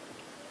 here we go.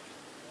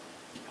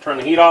 Turn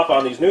the heat off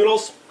on these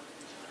noodles,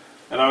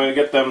 and I'm gonna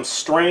get them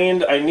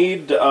strained. I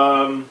need,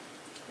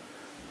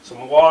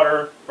 some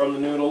water from the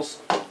noodles,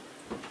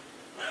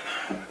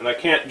 and I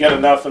can't get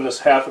enough in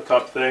this half a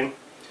cup thing,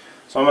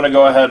 so I'm going to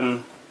go ahead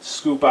and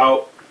scoop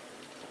out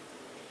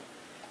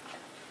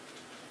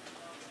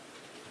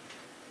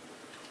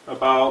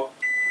about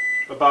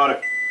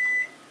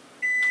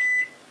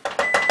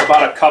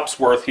a cup's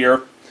worth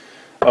here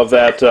of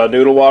that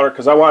noodle water,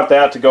 because I want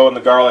that to go in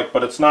the garlic,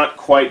 but it's not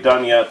quite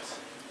done yet,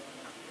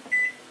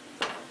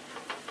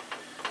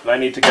 and I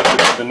need to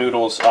get the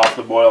noodles off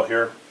the boil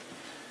here.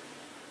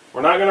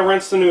 We're not going to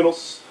rinse the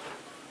noodles.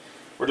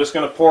 We're just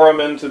going to pour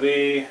them into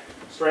the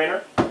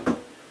strainer.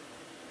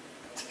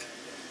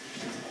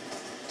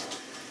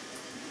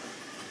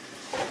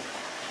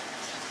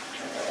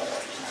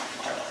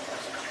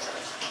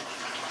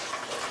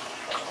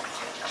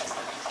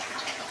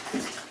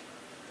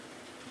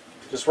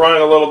 Just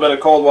running a little bit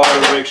of cold water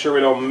to make sure we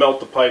don't melt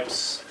the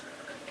pipes.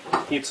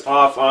 Heat's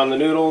off on the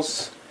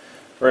noodles.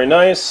 Very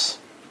nice.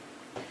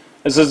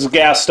 This is a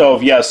gas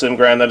stove, yes,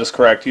 Imgran, that is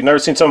correct. You've never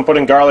seen someone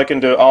putting garlic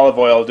into olive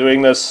oil,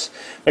 doing this,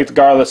 make the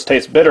garlic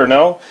taste bitter.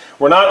 No,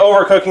 we're not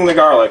overcooking the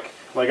garlic.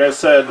 Like I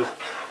said,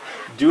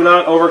 do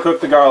not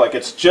overcook the garlic.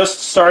 It's just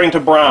starting to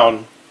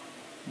brown.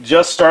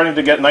 Just starting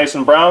to get nice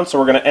and brown, so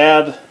we're going to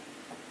add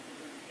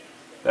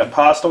that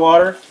pasta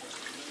water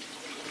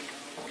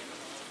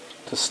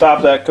to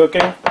stop that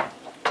cooking.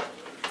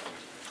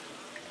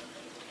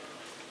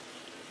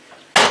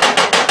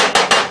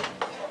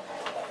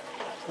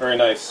 Very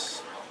nice.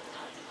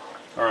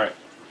 Alright.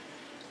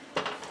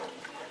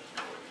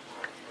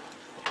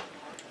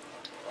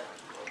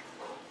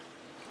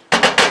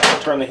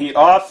 Turn the heat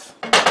off.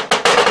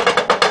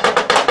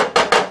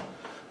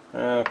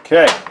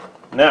 Okay.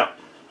 Now,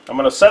 I'm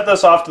going to set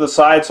this off to the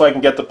side so I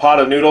can get the pot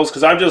of noodles,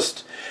 because I'm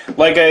just,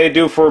 like I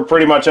do for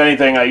pretty much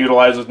anything I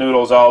utilize with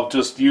noodles, I'll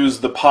just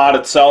use the pot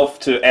itself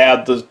to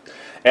add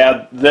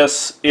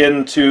this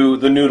into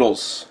the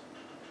noodles.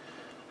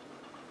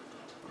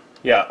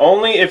 Yeah,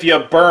 only if you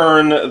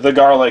burn the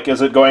garlic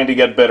is it going to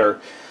get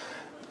bitter.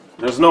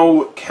 There's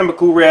no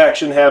chemical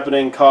reaction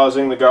happening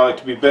causing the garlic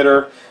to be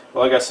bitter. But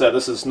like I said,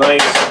 this is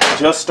nice,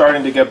 just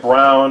starting to get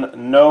brown,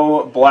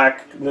 no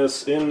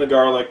blackness in the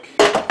garlic.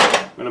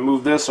 I'm going to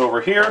move this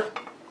over here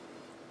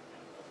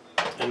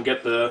and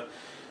get the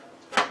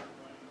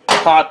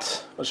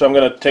pot, which I'm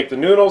going to take the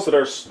noodles that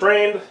are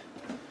strained.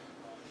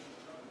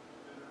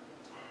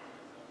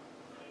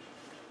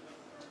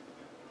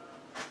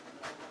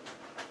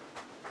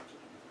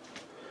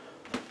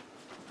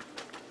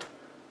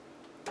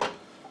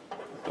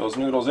 Those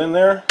noodles in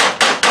there.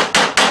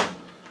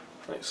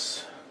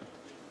 Nice.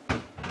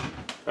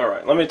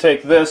 Alright, let me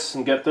take this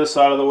and get this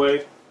out of the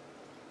way.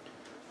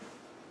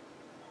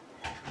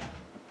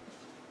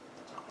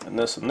 And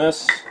this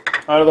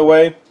out of the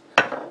way.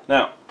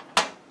 Now,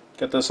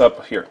 get this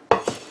up here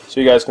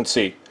so you guys can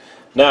see.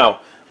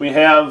 Now,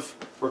 we're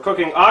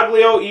cooking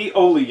Aglio e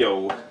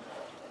olio.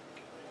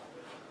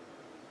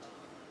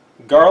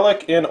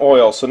 Garlic in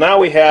oil. So now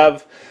we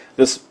have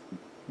this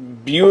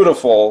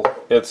beautiful,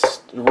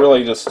 it's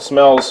really just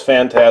smells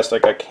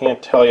fantastic. I can't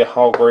tell you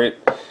how great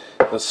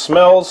this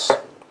smells.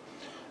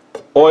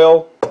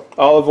 Oil,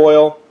 olive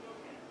oil,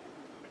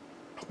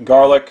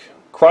 garlic,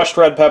 crushed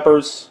red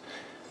peppers,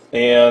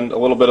 and a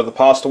little bit of the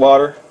pasta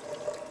water.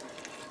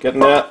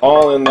 Getting that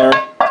all in there.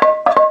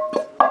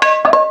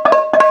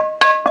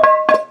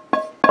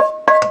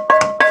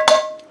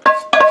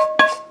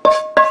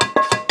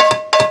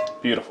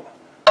 Beautiful.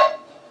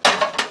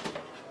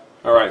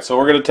 Alright, so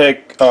we're going to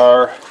take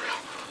our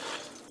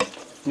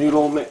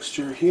noodle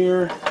mixture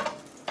here.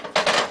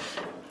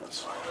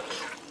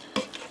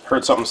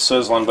 Heard something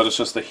sizzling, but it's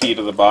just the heat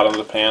of the bottom of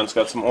the pan. It's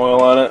got some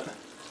oil on it.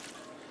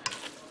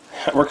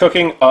 We're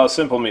cooking a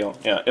simple meal.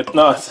 Yeah, it's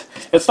not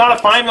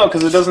a fine meal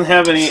because it doesn't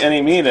have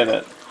any meat in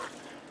it.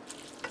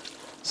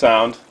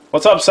 Sound.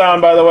 What's up,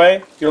 Sound, by the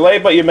way? You're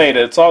late, but you made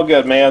it. It's all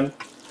good, man.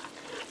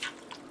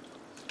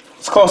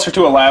 It's closer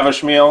to a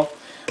lavish meal.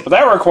 But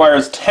that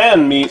requires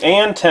 10 meat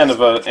and 10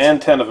 of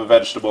a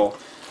vegetable.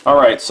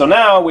 Alright, so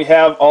now we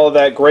have all of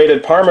that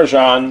grated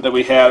Parmesan that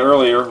we had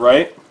earlier,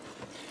 right?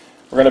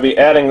 We're going to be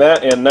adding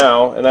that in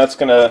now, and that's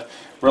going to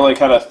really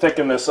kind of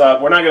thicken this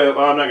up. I'm not going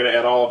to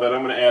add all of it.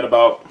 I'm going to add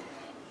about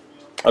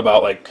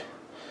like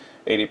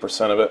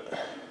 80% of it.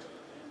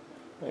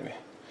 Maybe.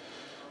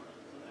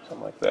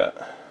 Something like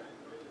that.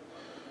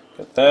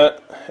 Get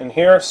that in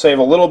here. Save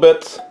a little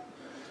bit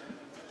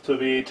to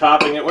be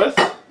topping it with.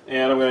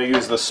 And I'm going to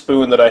use the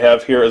spoon that I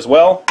have here as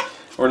well.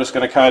 We're just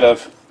going to kind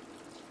of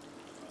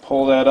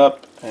pull that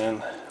up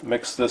and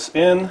mix this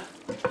in.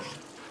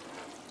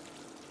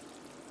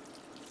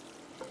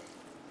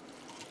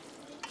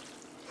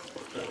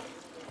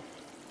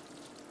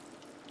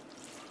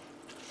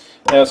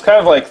 And it's kind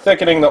of like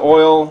thickening the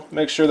oil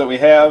mixture that we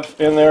have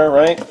in there,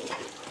 right?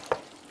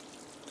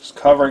 Just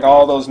covering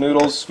all those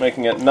noodles,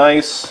 making it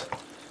nice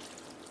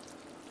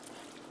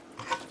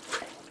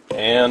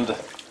and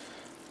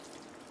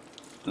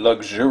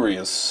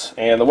luxurious.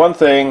 And the one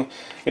thing,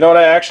 you know what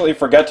I actually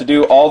forget to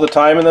do all the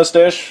time in this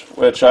dish,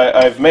 which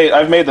I've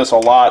made this a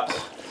lot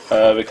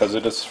because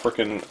it is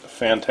freaking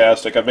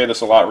fantastic. I've made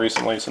this a lot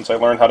recently since I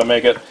learned how to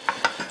make it.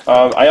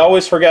 I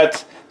always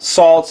forget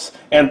salt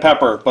and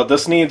pepper, but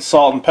this needs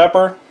salt and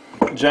pepper.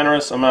 A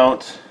generous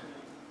amount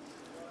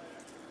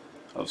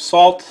of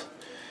salt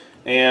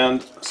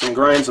and some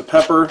grinds of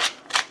pepper.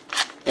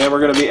 And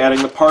we're going to be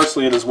adding the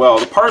parsley in as well.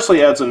 The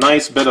parsley adds a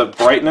nice bit of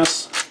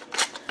brightness.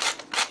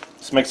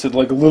 This makes it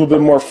like a little bit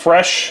more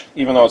fresh,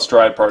 even though it's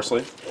dried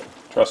parsley.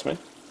 Trust me.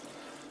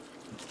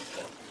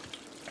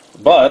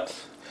 But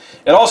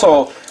it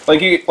also,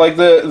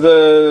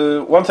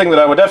 the one thing that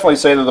I would definitely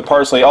say that the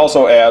parsley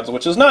also adds,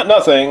 which is not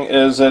nothing,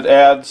 is it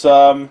adds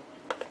a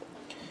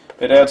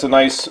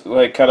nice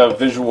like kind of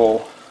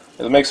visual.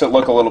 It makes it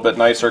look a little bit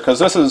nicer because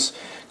this is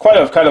kind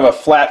of a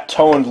flat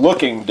toned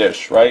looking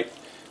dish, right?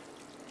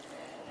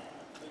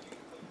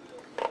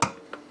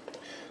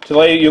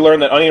 Today you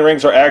learn that onion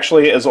rings are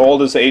actually as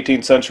old as the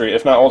 18th century,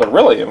 if not older.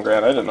 Really,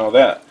 Grant? I didn't know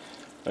that.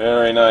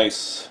 Very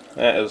nice.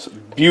 That is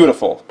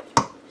beautiful.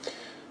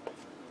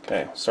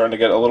 Okay, starting to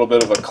get a little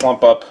bit of a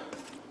clump up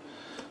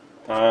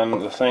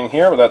on the thing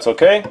here, but that's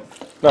okay.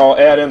 Now I'll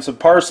add in some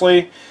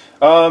parsley.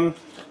 I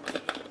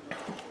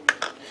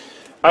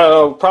don't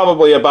know,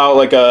 probably about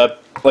like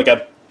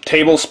a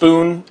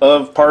tablespoon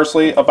of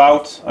parsley.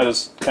 About. I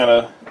just kind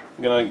of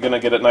gonna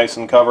get it nice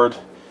and covered.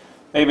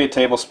 Maybe a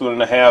tablespoon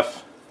and a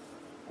half.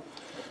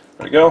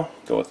 There we go.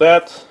 Go with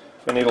that.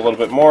 If I need a little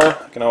bit more,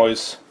 I can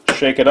always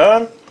shake it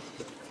on.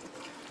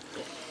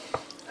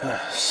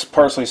 This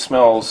parsley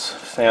smells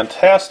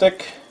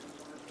fantastic.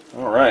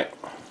 All right.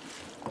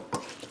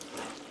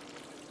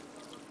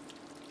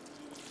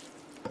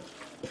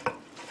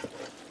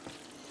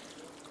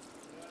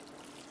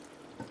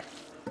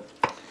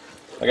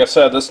 Like I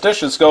said, this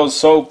dish just goes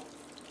so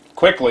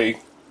quickly,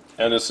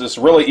 and it's just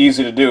really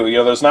easy to do. You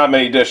know, there's not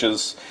many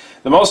dishes.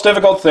 The most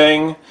difficult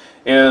thing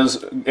is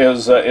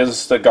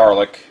the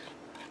garlic.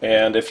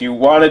 And if you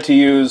wanted to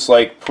use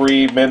like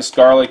pre-minced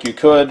garlic, you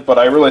could, but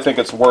I really think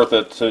it's worth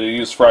it to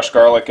use fresh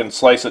garlic and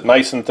slice it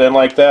nice and thin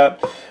like that.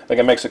 I think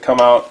it makes it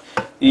come out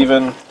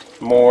even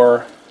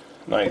more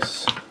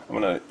nice. I'm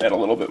going to add a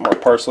little bit more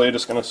parsley,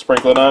 just going to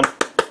sprinkle it on.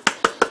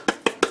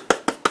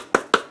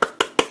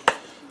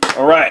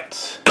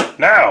 Alright,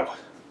 now,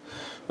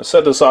 let's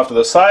set this off to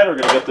the side. We're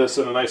going to get this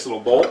in a nice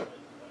little bowl.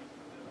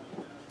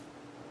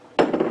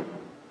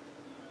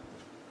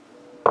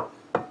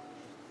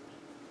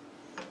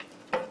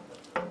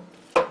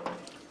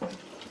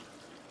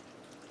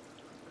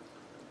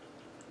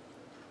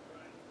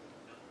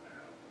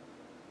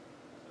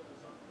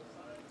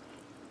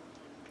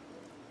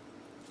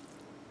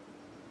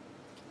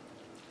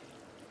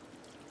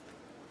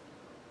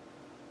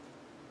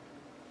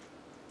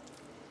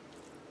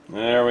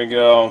 There we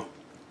go.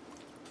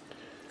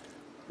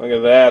 Look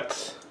at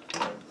that.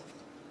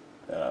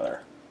 Get out of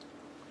there.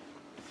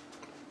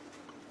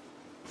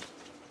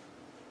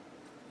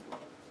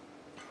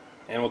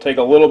 And we'll take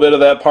a little bit of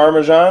that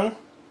Parmesan,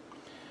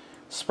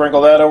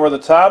 sprinkle that over the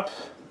top,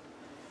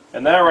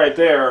 and that right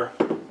there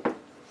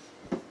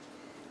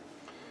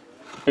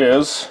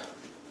is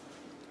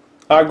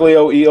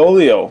Aglio e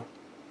olio.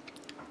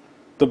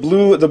 The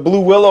blue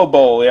willow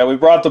bowl. Yeah, we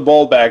brought the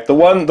bowl back. The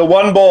one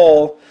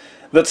bowl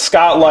that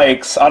Scott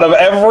likes. Out of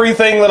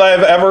everything that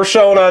I've ever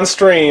shown on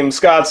stream,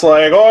 Scott's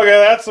like, oh, okay,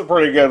 that's a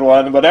pretty good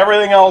one, but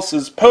everything else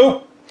is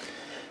poop.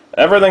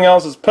 Everything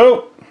else is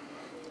poop.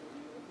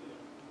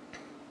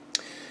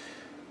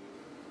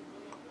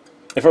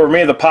 If it were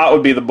me, the pot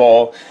would be the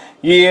bowl.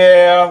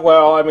 Yeah,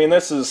 well, I mean,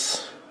 the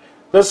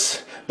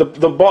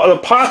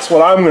pot's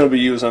what I'm going to be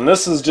using.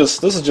 This is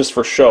just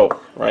for show,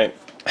 right?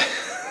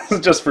 This is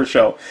just for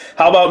show.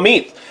 How about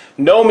meat?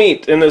 No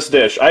meat in this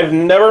dish. I've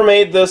never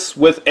made this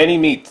with any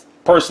meat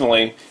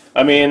personally.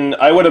 I mean,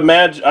 I would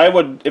imagine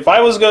if I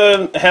was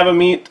going to have a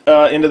meat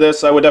into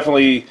this, I would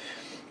definitely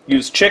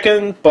use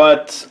chicken,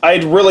 but I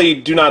really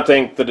do not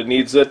think that it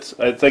needs it.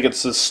 I think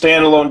it's a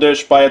standalone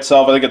dish by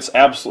itself. I think it's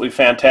absolutely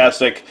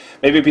fantastic.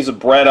 Maybe a piece of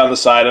bread on the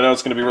side. I know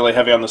it's going to be really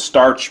heavy on the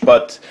starch,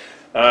 but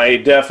I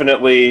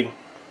definitely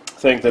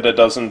think that it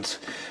doesn't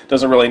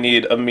really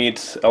need a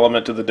meat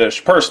element to the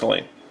dish,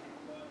 personally.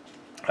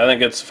 I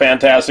think it's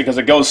fantastic because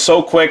it goes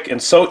so quick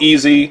and so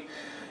easy.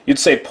 You'd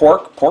say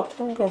pork. Pork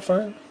might go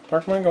fine.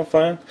 Pork might go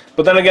fine.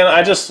 But then again,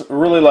 I just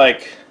really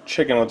like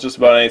chicken with just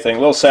about anything. A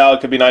little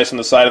salad could be nice on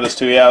the side of this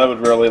too. Yeah, that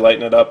would really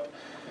lighten it up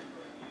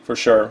for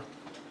sure.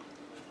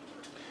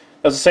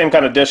 That's the same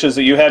kind of dishes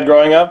that you had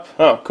growing up?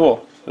 Oh,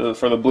 cool.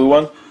 For the blue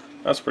one?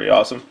 That's pretty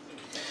awesome.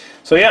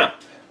 So yeah.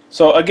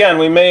 So again,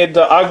 we made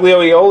the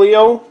aglio e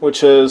olio,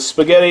 which is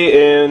spaghetti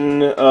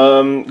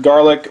in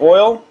garlic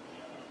oil.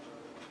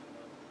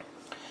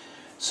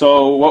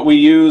 So what we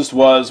used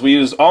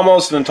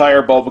almost an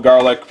entire bulb of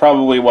garlic,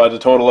 probably what, a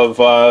total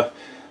of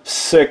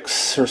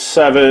 6 or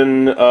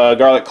 7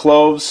 garlic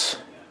cloves.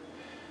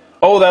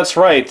 Oh, that's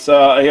right.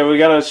 Yeah, we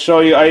gotta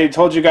show you. I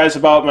told you guys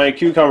about my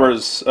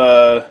cucumbers.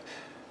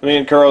 Me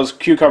and Kuro's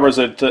cucumbers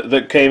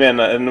that came in,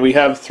 and we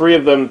have 3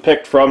 of them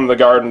picked from the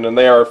garden, and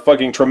they are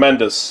fucking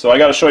tremendous. So I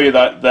gotta show you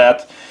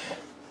that.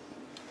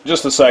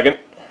 Just a second.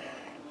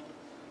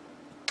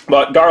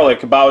 But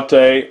garlic,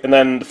 and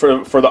then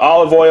for the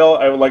olive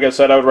oil, like I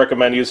said, I would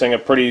recommend using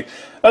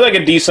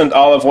a decent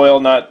olive oil.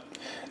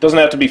 Doesn't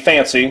have to be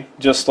fancy,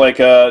 just like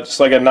a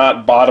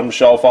not bottom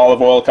shelf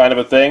olive oil kind of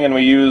a thing. And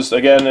we used,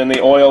 again, in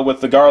the oil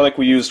with the garlic,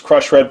 we used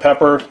crushed red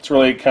pepper. It's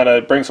really kind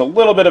of brings a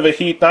little bit of a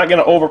heat, not going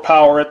to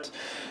overpower it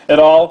at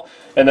all.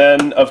 And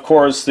then, of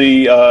course,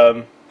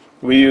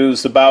 we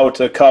used about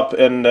a cup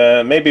and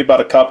maybe about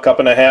a cup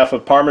and a half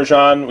of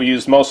Parmesan. We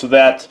used most of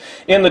that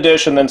in the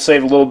dish and then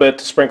saved a little bit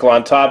to sprinkle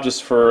on top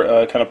just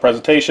for kind of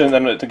presentation.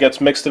 Then it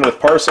gets mixed in with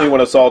parsley when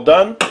it's all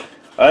done.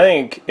 I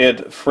think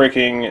it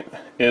freaking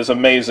is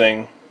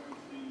amazing.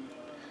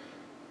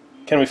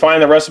 Can we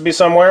find the recipe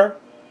somewhere?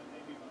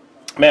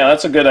 Man,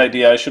 that's a good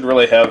idea. I should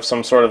really have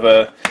some sort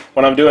of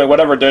when I'm doing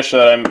whatever dish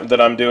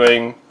that I'm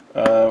doing,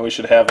 we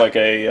should have like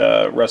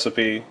a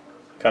recipe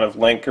kind of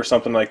link or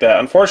something like that.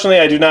 Unfortunately,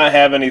 I do not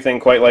have anything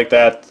quite like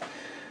that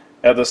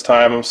at this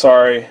time. I'm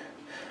sorry,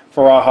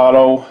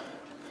 Farahado.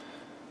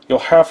 You'll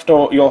have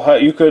to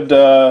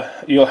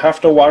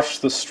watch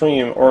the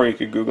stream, or you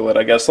could Google it,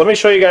 I guess. Let me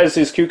show you guys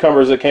these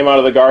cucumbers that came out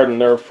of the garden.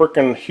 They're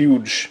freaking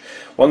huge.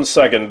 1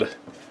 second.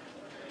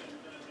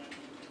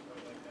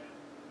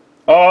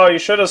 Oh, you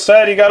should have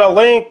said you got a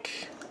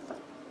link.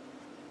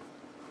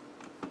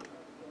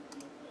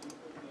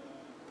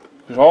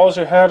 All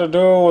you had to do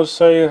was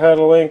say you had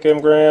a link,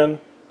 Imgran.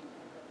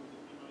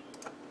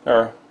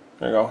 There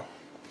you go.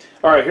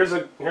 All right, here.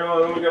 Let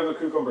me grab the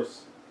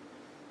cucumbers.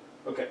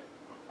 Okay.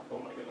 Oh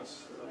my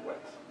goodness, they're wet.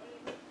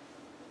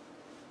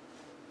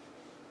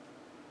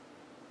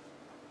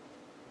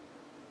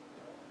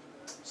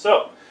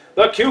 So,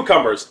 the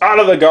cucumbers out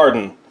of the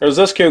garden. There's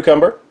this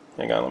cucumber.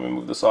 Hang on, let me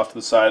move this off to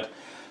the side.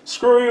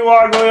 Screw you,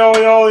 aglio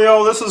e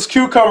olio. This is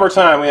cucumber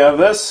time. We have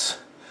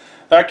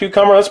that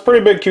cucumber. That's a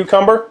pretty big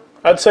cucumber.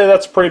 I'd say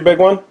that's a pretty big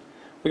one.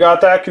 We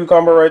got that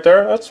cucumber right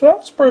there.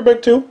 That's pretty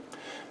big too.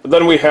 But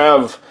then we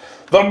have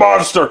the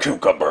monster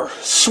cucumber.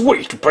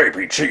 Sweet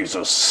baby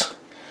Jesus.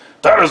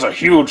 That is a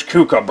huge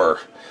cucumber.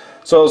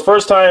 So it's the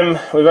first time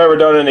we've ever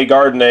done any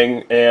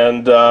gardening,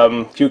 and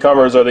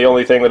cucumbers are the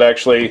only thing that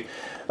actually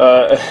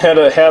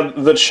had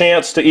the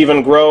chance to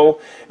even grow.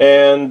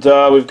 And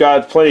we've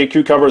got plenty of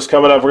cucumbers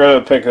coming up. We're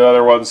going to pick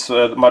other ones,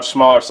 much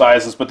smaller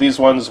sizes, but these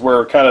ones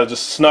were kind of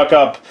just snuck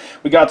up.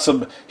 We got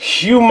some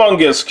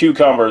humongous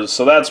cucumbers,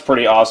 so that's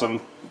pretty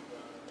awesome.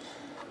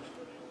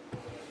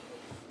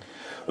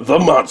 The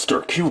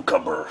monster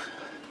cucumber.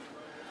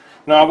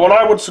 Now, what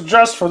I would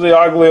suggest for the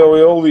aglio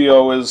e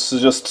olio is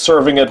just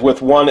serving it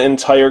with one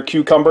entire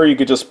cucumber. You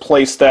could just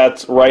place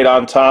that right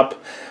on top,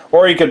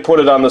 or you could put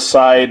it on the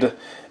side.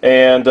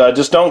 And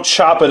just don't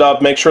chop it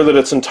up. Make sure that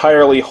it's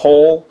entirely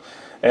whole,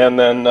 and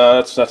then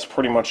that's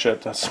pretty much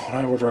it. That's what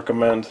I would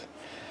recommend.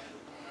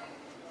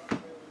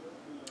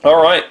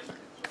 All right,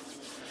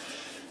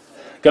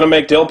 gonna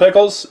make dill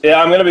pickles.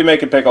 Yeah, I'm gonna be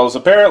making pickles.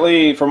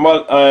 Apparently, from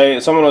what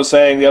someone was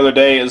saying the other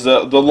day, is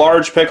the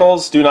large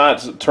pickles do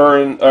not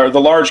turn, or the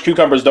large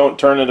cucumbers don't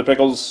turn into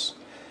pickles.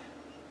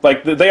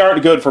 Like, they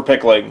aren't good for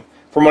pickling,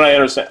 from what I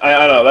understand.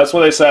 I don't know. That's what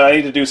they said. I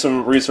need to do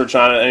some research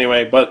on it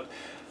anyway. But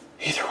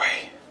either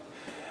way.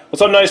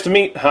 What's up, nice to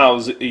meet?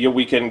 How's your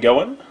weekend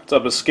going? What's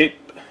up,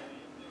 Escape?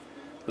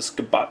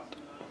 Escabat.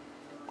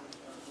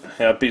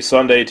 Happy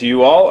Sunday to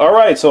you all.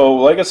 Alright, so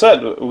like I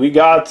said, we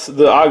got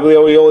the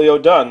aglio e olio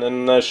done,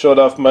 and I showed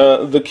off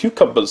the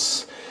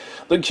cucumbers.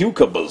 The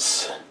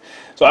cucumbers.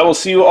 So I will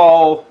see you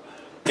all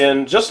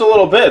in just a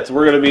little bit,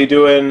 we're going to be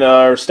doing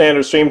our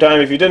standard stream time.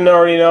 If you didn't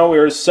already know,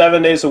 we're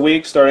 7 days a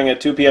week, starting at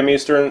 2 p.m.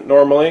 Eastern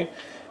normally.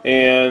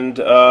 And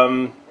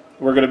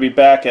we're going to be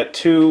back at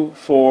 2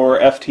 for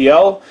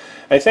FTL.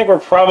 I think we're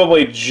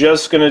probably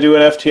just going to do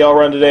an FTL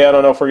run today. I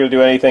don't know if we're going to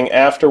do anything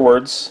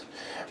afterwards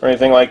or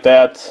anything like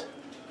that.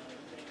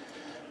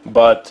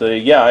 But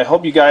yeah, I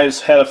hope you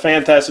guys had a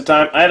fantastic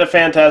time. I had a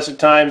fantastic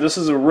time. This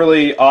is a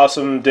really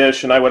awesome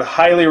dish, and I would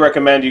highly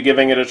recommend you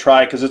giving it a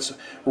try because it's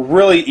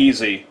really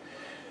easy.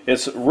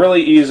 It's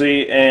really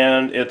easy,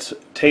 and it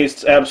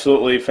tastes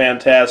absolutely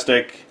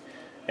fantastic,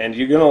 and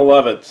you're going to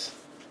love it.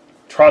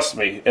 Trust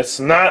me, it's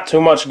not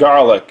too much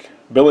garlic.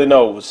 Billy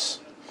knows.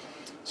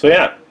 So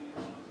yeah.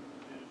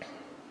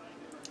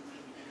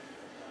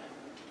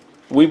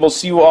 We will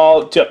see you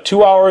all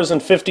 2 hours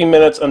and 50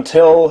 minutes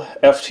until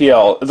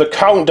FTL. The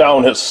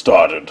countdown has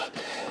started.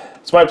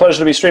 It's my pleasure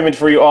to be streaming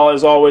for you all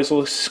as always.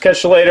 We'll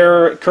catch you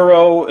later,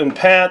 Kuro and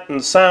Pat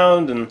and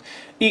Sound and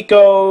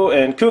Eco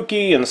and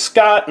Cookie and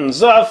Scott and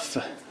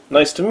Zuff.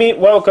 Nice to meet.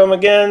 Welcome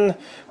again.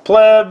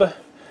 Pleb.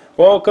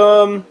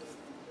 Welcome.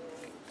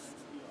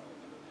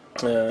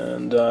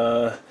 And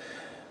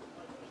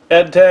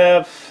Ed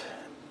Taff,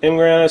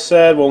 Imran, I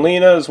said, well,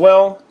 Lena as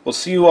well. We'll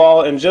see you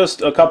all in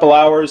just a couple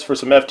hours for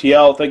some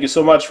FTL. Thank you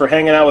so much for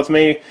hanging out with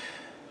me.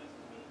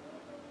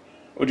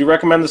 Would you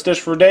recommend this dish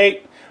for a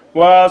date?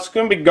 Well, it's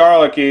going to be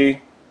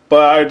garlicky,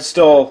 but I'd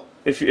still,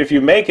 if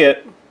you make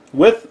it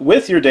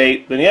with your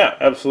date, then yeah,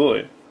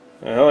 absolutely.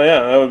 Hell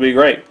yeah, that would be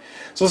great.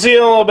 So see you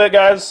in a little bit,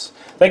 guys.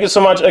 Thank you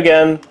so much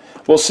again.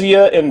 We'll see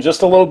you in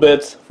just a little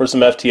bit for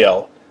some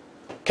FTL.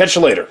 Catch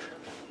you later.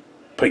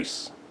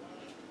 Peace.